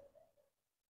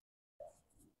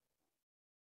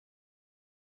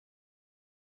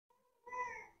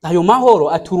 Ayo mahoro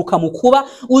aturuka mu kuba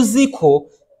uzi ko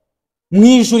mu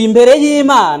ijuru imbere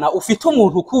y'Imana ufite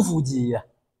umuntu ukuvugira,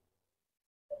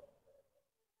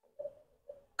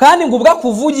 kandi ngo ubwo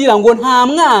akuvugira ngo nta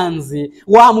mwanzi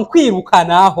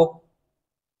wamukwirukanaho,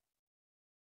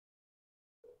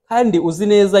 kandi uzi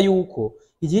neza yuko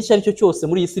igihe icyo ari cyo cyose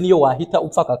muri iyi si niyo wahita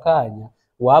upfa aka kanya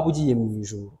waba ugiye mu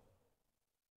ijuru.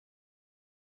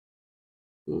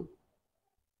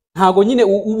 Ntago nyine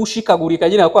ubushikagurika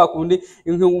nyine kwa kundi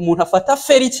umuntu afata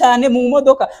feri cyane mu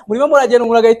modoka, murimo muragenda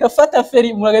umuntu agahita afata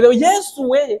feri, muragenda Yesu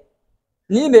we,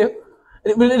 nyine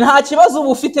nta kibazo uba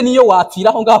ufite niyo wapfira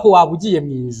aho ngaho waba ugiye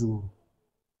mu ijuru.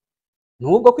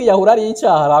 Nubwo kwiyahura ari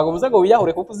icyaha, ntabwo muze ngo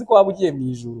wiyahure kuko uzi ko waba ugiye mu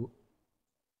ijuru,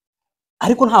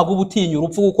 ariko ntabwo uba utinya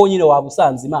urupfu kuko nyine waba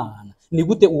usanze Imana. Ni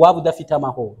gute uwaba udafite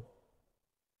amahoro?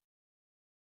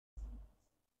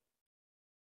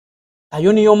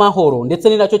 Ayo niyo mahoro, ndetse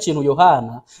ni nacyo kintu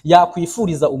Yohana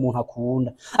yakwifuriza umuntu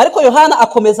akunda. Ariko Yohana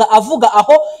akomeza avuga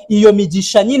aho iyo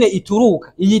migisha nyine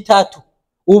ituruka, iyi tatu: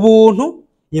 ubuntu,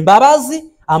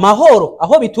 imbabazi, amahoro,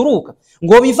 aho bituruka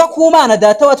ngo biva ku Mana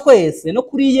Data wa twese no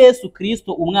kuri Yesu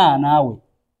Kristo umwana we.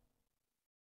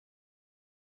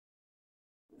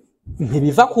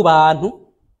 Ntibiva ku bantu,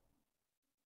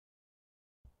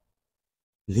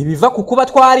 ntibiva ku kuba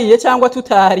twariye cyangwa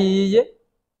tutariye,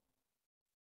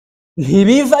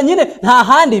 ntibiva nyine nta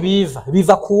handi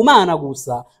biva ku Mana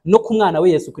gusa no ku mwana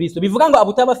we Yesu Kristo. Bivuga ngo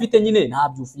abutaba afite nyine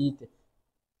ntabyo ufite.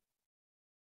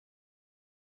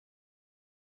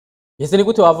 Ese ni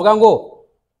gute wavuga ngo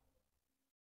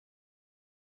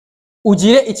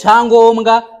ugire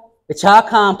icyangombwa cya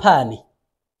kampani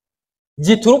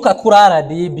gituruka kuri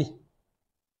RDB,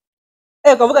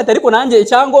 kavuga ati ariko nanjye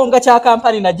icyangombwa cya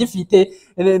kampani nagifite,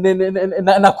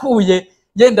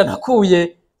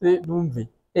 nakuye numve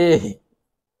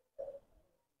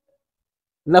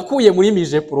nakuye muri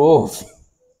mije prof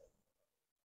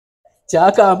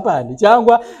cya kampani,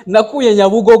 cyangwa nakuye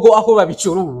Nyabugogo aho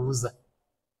babicuruza.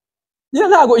 Nyine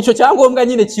ntago icyo cyangombwa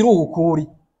nyine kiri ukuri.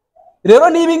 Rero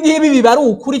nibi ngibi biba ari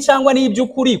ukuri cyangwa n'ibyo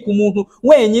ukuri ku muntu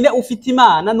wenyine ufite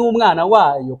Imana n'umwana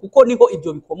wayo, kuko niho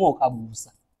ibyo bikomoka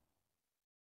gusa.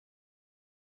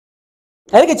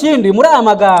 Ariko ikindi muri aya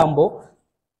magambo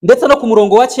ndetse no ku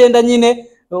murongo wa 9 nyine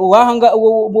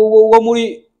wo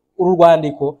muri uru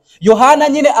rwandiko, Yohana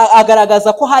nyine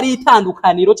agaragaza ko hari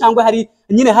itandukaniro, cyangwa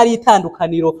hari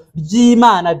itandukaniro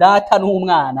ry'Imana Data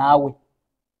n'umwana we.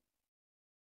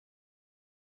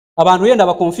 Abantu yenda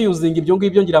ba confusing ibyo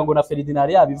ngibyo, ngira ngo na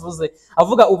Ferdinand yabivuze,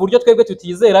 avuga uburyo twebwe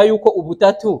tutizera yuko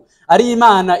ubutatu ari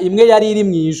Imana imwe yari iri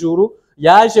mu ijuru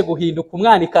yaje guhinduka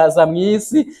umwana ikaza mu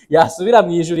isi, yasubira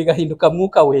mu ijuru igahinduka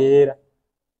mwuka wera.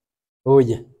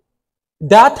 Oya,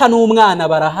 data n'umwana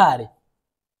barahari,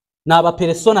 ni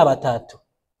abapersona batatu,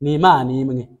 ni Imana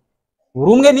imwe.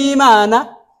 Buri umwe ni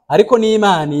Imana, ariko ni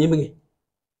Imana imwe.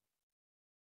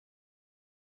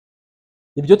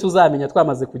 Ibyo tuzamenya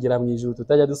twamaze kugera mu ijuru,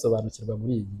 tutajya dusobanukirwa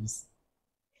muri iyi isi.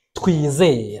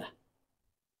 Twizera.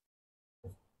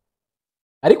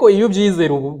 Ariko iyo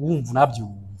ubyizera wumva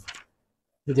nabyumva.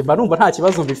 Njye mba numva nta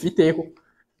kibazo mbifiteho.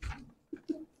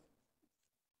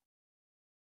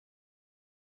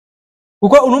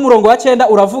 Kuko uno murongo wa 9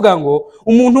 uravuga ngo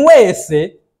umuntu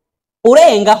wese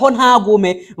urengaho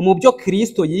ntagume mu byo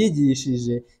Kristo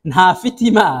yigishije ntafite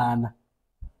Imana.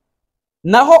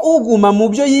 Naho uguma mu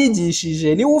byo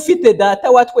yigishije ni ufite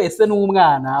data wa twese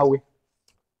n'umwana we.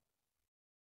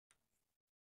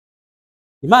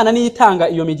 Imana niyo itanga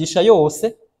iyo migisha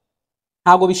yose,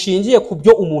 ntago bishingiye ku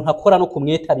byo umuntu akora no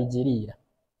kumweta bigirira.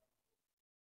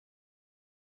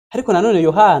 Ariko nanone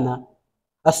Yohana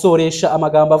asoresha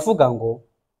amagambo avuga ngo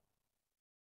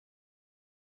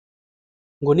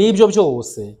n'ibyo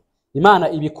byose Imana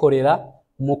ibikorera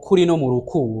mu kuri no mu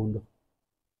rukundo.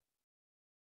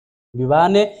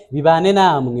 Bibane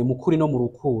namwe mu kuri no mu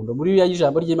rukundo. Muri ya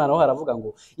ijambo ry'Imana ho haravuga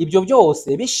ngo ibyo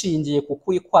byose bishingiye ku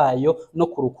kuri kwayo no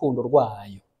ku rukundo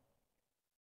rwayo.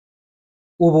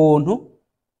 Ubuntu,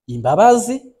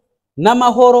 imbabazi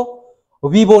n'amahoro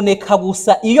biboneka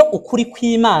gusa iyo ukuri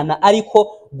kw'Imana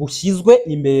ariko gushyizwe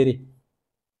imbere.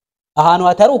 Ahantu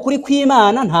hatari ukuri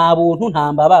kw'Imana nta buntu,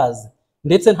 nta mbabazi,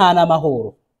 ndetse nta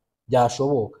n'amahoro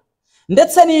byashoboka.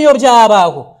 Ndetse n'iyo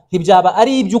byabaho ntibyaba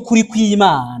ari iby'ukuri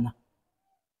kw'Imana.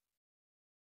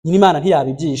 Imana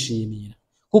ntiyabibyishimira,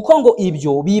 kuko ngo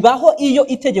ibyo bibaho iyo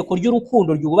itegeko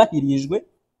ry'urukundo ryubahirijwe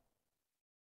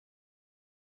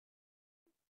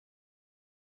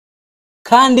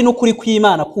kandi n'ukuri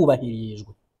kw'Imana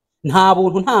kubahirijwe. Nta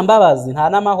buntu, nta mbabazi, nta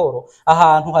n'amahoro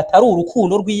ahantu hatari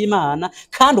urukundo rw'Imana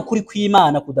kandi ukuri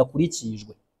kw'Imana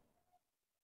kudakurikijwe.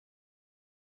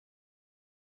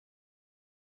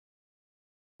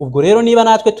 Ubwo rero niba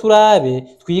natwe turabe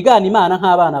twigana Imana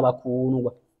nk'abana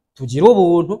bakundwa, tugire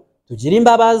ubuntu, tugire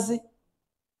imbabazi,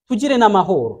 tugire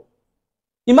n'amahoro.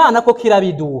 Imana ko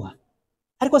kirabiduha.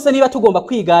 Ariko se niba tugomba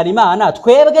kwigana Imana,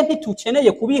 twebwe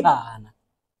ntitukeneye kubihana.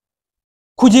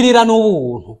 Kugirira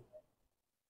n'ubuntu.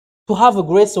 To have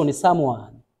grace on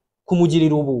someone,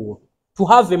 kumugirira ubuntu. To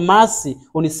have mercy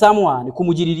on someone,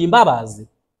 kumugirira imbabazi.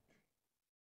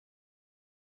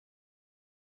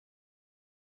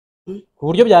 Ku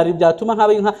buryo byatuma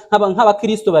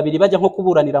nk'abakristo babiri bajya nko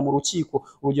kuburanira mu rukiko,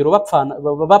 urugero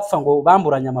bapfa ngo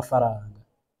bamburanye amafaranga.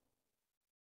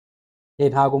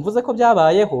 Ntago mvuze ko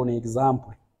byabayeho, ni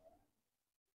example.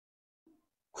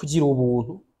 Kugira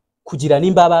ubuntu, kugira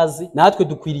n'imbabazi, natwe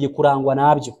dukwiriye kurangwa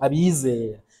nabyo,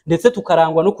 abizera, ndetse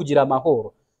tukarangwa no kugira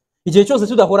amahoro. Igihe cyose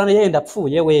tudahorana yenda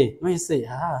apfuye we, mwese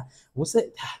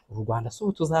ubuse u Rwanda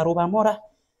se tuzarubamora.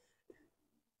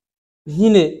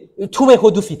 Nyine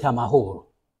tubeho dufite amahoro.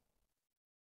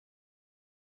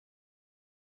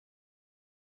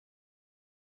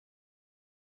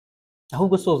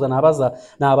 Ahubwo soza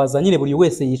nabaza nyine buri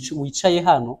wese wicaye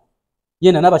hano,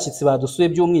 yenda n'abashyitsi badusuye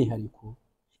by'umwihariko,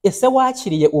 ese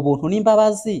wakiriye ubuntu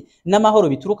n'imbabazi n'amahoro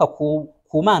bituruka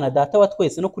ku Mana Data wa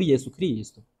twese no kuri Yesu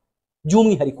Kristo?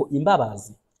 By'umwihariko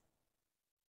imbabazi.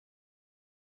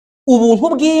 Ubuntu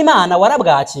bw'Imana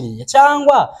warabwakiriye,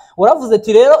 cyangwa uravuze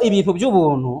ati rero ibintu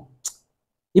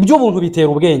iby'ubuntu bitera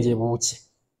ubwenge buke,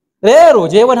 rero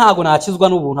jewe ntago nakizwa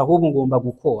n'ubuntu, ahubwo ngomba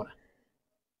gukora.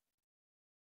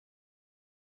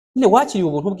 Nyine wakiriye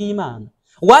ubuntu bw'Imana,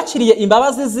 wakiriye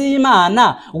imbabazi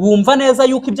z'Imana, wumva neza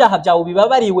yuko ibyaha byawe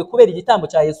bibabariwe kubera igitambo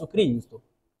cya Yesu Kristo.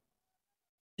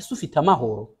 Yesu ufite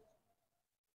amahoro.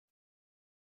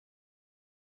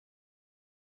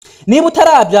 Niba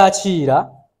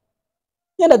utarabyakira,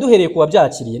 yenda duhereye kuba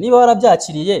byakiriye. Niba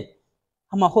warabyakiriye,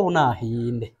 amahoro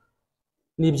nahinde.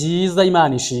 Ni byiza,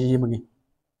 Imana ishimwe.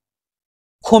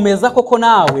 Komeza koko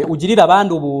nawe ugirira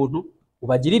abandi ubuntu,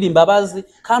 ubagirira imbabazi,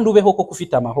 kandi ubeho koko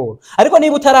ufite amahoro. Ariko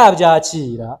niba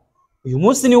utarabyakira, uyu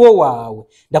munsi ni wo wawe.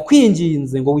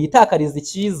 Ndakwinginze ngo witakarize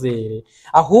icyizere,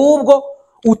 ahubwo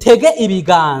utege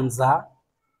ibiganza,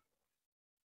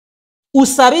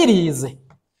 usabirize.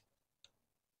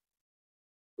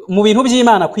 Mu bintu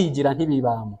by'Imana kwigira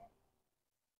ntibibamo.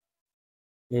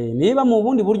 Niba mu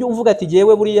bundi buryo uvuga ati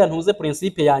jewe buriya ntuze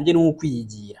principe yanjye ni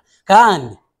ukwigira,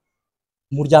 kandi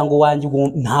umuryango wanjye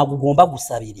ntabwo ugomba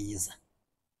gusabiriza.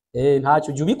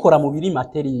 Ntacyo ujye ubikora mu biri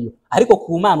materiyo, ariko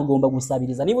ku Mana ugomba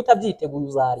gusabiriza. Niba utabyiteguye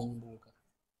uzarimbuka.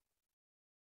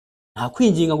 Nta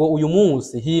kwinginga ngo uyu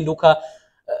munsi hinduka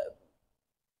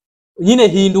nyine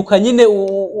hinduka nyine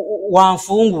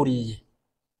wamfunguriye,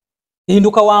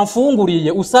 hinduka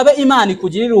wamfunguriye, usabe Imana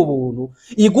ikugirira ubuntu,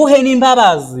 iguhe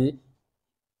n'imbabazi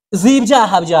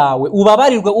z'ibyaha byawe,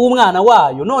 ubabarirwe umwana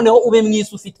wayo, noneho ube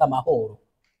mwisi ufite amahoro.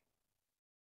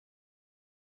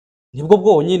 Nibwo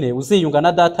bwonyine uziyunga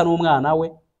na data n'umwana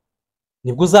we,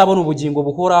 nibwo uzabona ubugingo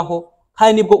buhoraho,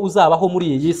 kandi nibwo uzabaho muri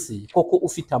iyi si koko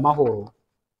ufite amahoro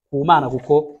ku Mana,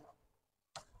 kuko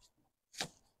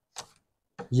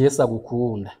Yesu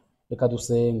agukunda. Reka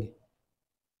dusenge.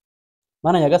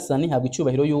 Mana nyagasani, habwa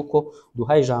icyubahiro yuko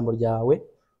duhaye ijambo ryawe.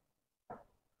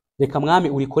 Reka mwami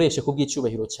urikoreshe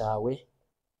kubw'icyubahiro cyawe,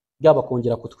 byaba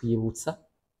kongera kutwibutsa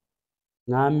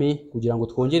mwami, kugira ngo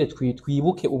twongere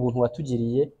twibuke ubuntu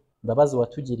watugiriye, imbabazi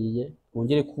watugiriye,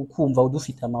 twongere kumva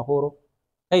udufite amahoro,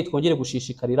 kandi twongere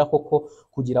gushishikarira koko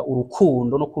kugira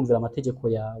urukundo no kumvira amategeko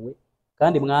yawe.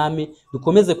 Kandi mwami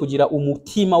dukomeze kugira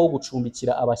umutima wo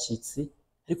gucumbikira abashyitsi,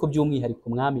 ariko by'umwihariko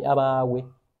mwami abawe,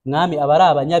 mwami abari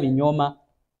abanyabinyoma,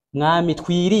 mwami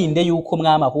twirinde yuko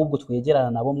mwami ahubwo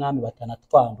twegerana nabo mwami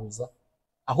batanatwanduza,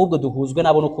 ahubwo duhuzwe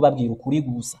nabo no kubabwira ukuri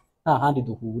gusa, nta handi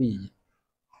duhuriye.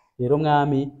 Rero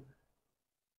mwami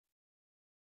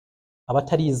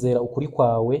abatarizera ukuri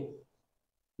kwawe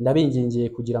ndabingingiye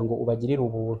kugira ngo ubagirire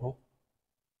ubuntu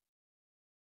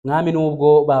mwami,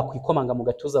 nubwo bakwikomanga mu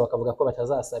gatuza bakavuga ko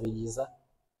batazasabiriza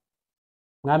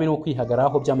mwami, no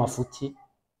kwihagaraho by'amafuti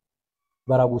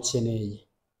baragukeneye.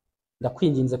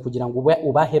 Ndakwinginze kugira ngo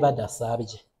ubahe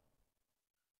badasabye,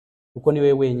 kuko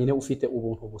niwe wenyine ufite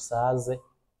ubuntu busaze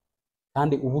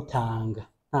kandi ubutanga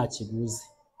nta kiguzi.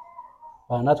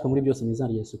 Bana natwe muri byose mu izina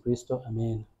rya Yesu Kristo,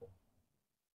 amen.